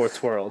in the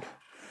sports world.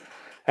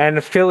 And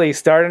the Phillies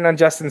starting on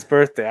Justin's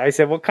birthday. I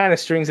said, what kind of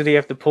strings did he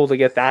have to pull to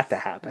get that to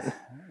happen?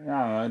 I don't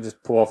know,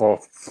 just pull off a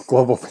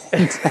global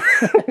thing.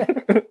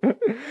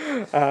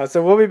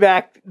 So we'll be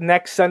back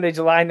next Sunday,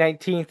 July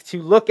 19th,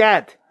 to look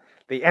at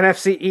the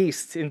NFC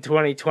East in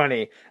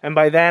 2020. And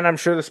by then, I'm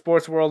sure the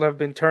sports world have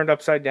been turned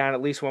upside down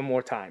at least one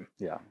more time.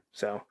 Yeah.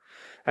 So,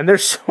 and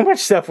there's so much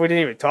stuff we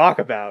didn't even talk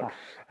about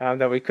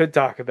that we could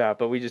talk about,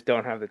 but we just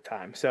don't have the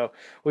time. So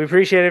we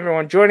appreciate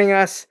everyone joining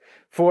us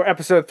for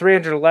episode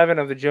 311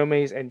 of the Joe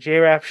Mays and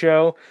J-Rap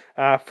Show.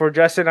 For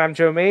Justin, I'm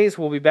Joe Mays.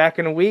 We'll be back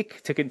in a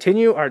week to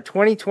continue our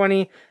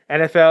 2020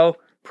 NFL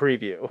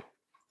preview.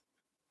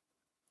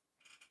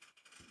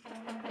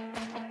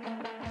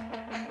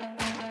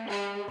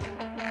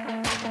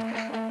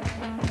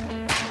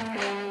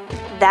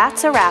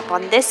 That's a wrap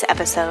on this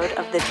episode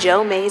of the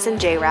Joe Mays and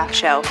J-Rap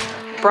Show,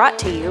 brought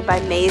to you by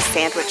Mays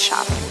Sandwich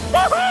Shop.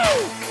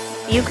 Woo-hoo!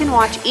 You can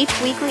watch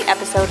each weekly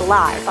episode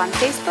live on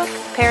Facebook,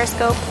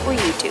 Periscope, or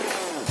YouTube.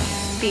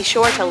 Be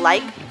sure to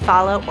like,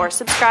 follow, or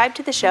subscribe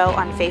to the show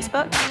on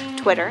Facebook,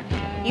 Twitter,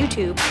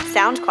 YouTube,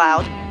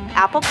 SoundCloud,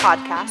 Apple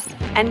Podcasts,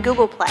 and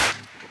Google Play.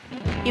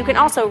 You can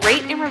also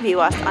rate and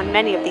review us on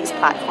many of these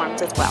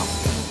platforms as well.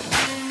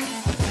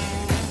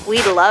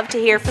 We'd love to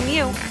hear from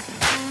you.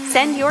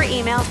 Send your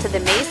emails to the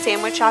Mays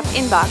Sandwich Shop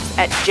inbox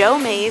at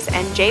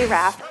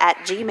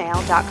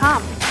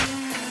joemaysandjraff@gmail.com.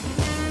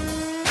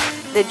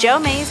 The Joe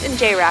Mays and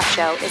J-Rap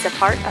Show is a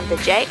part of the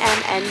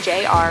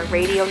JMNJR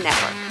Radio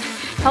Network,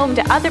 home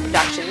to other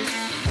productions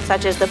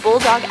such as the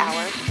Bulldog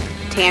Hour,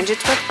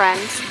 Tangents with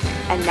Friends,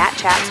 and Nat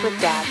Chats with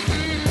Dad.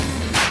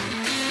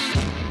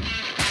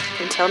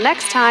 Until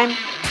next time.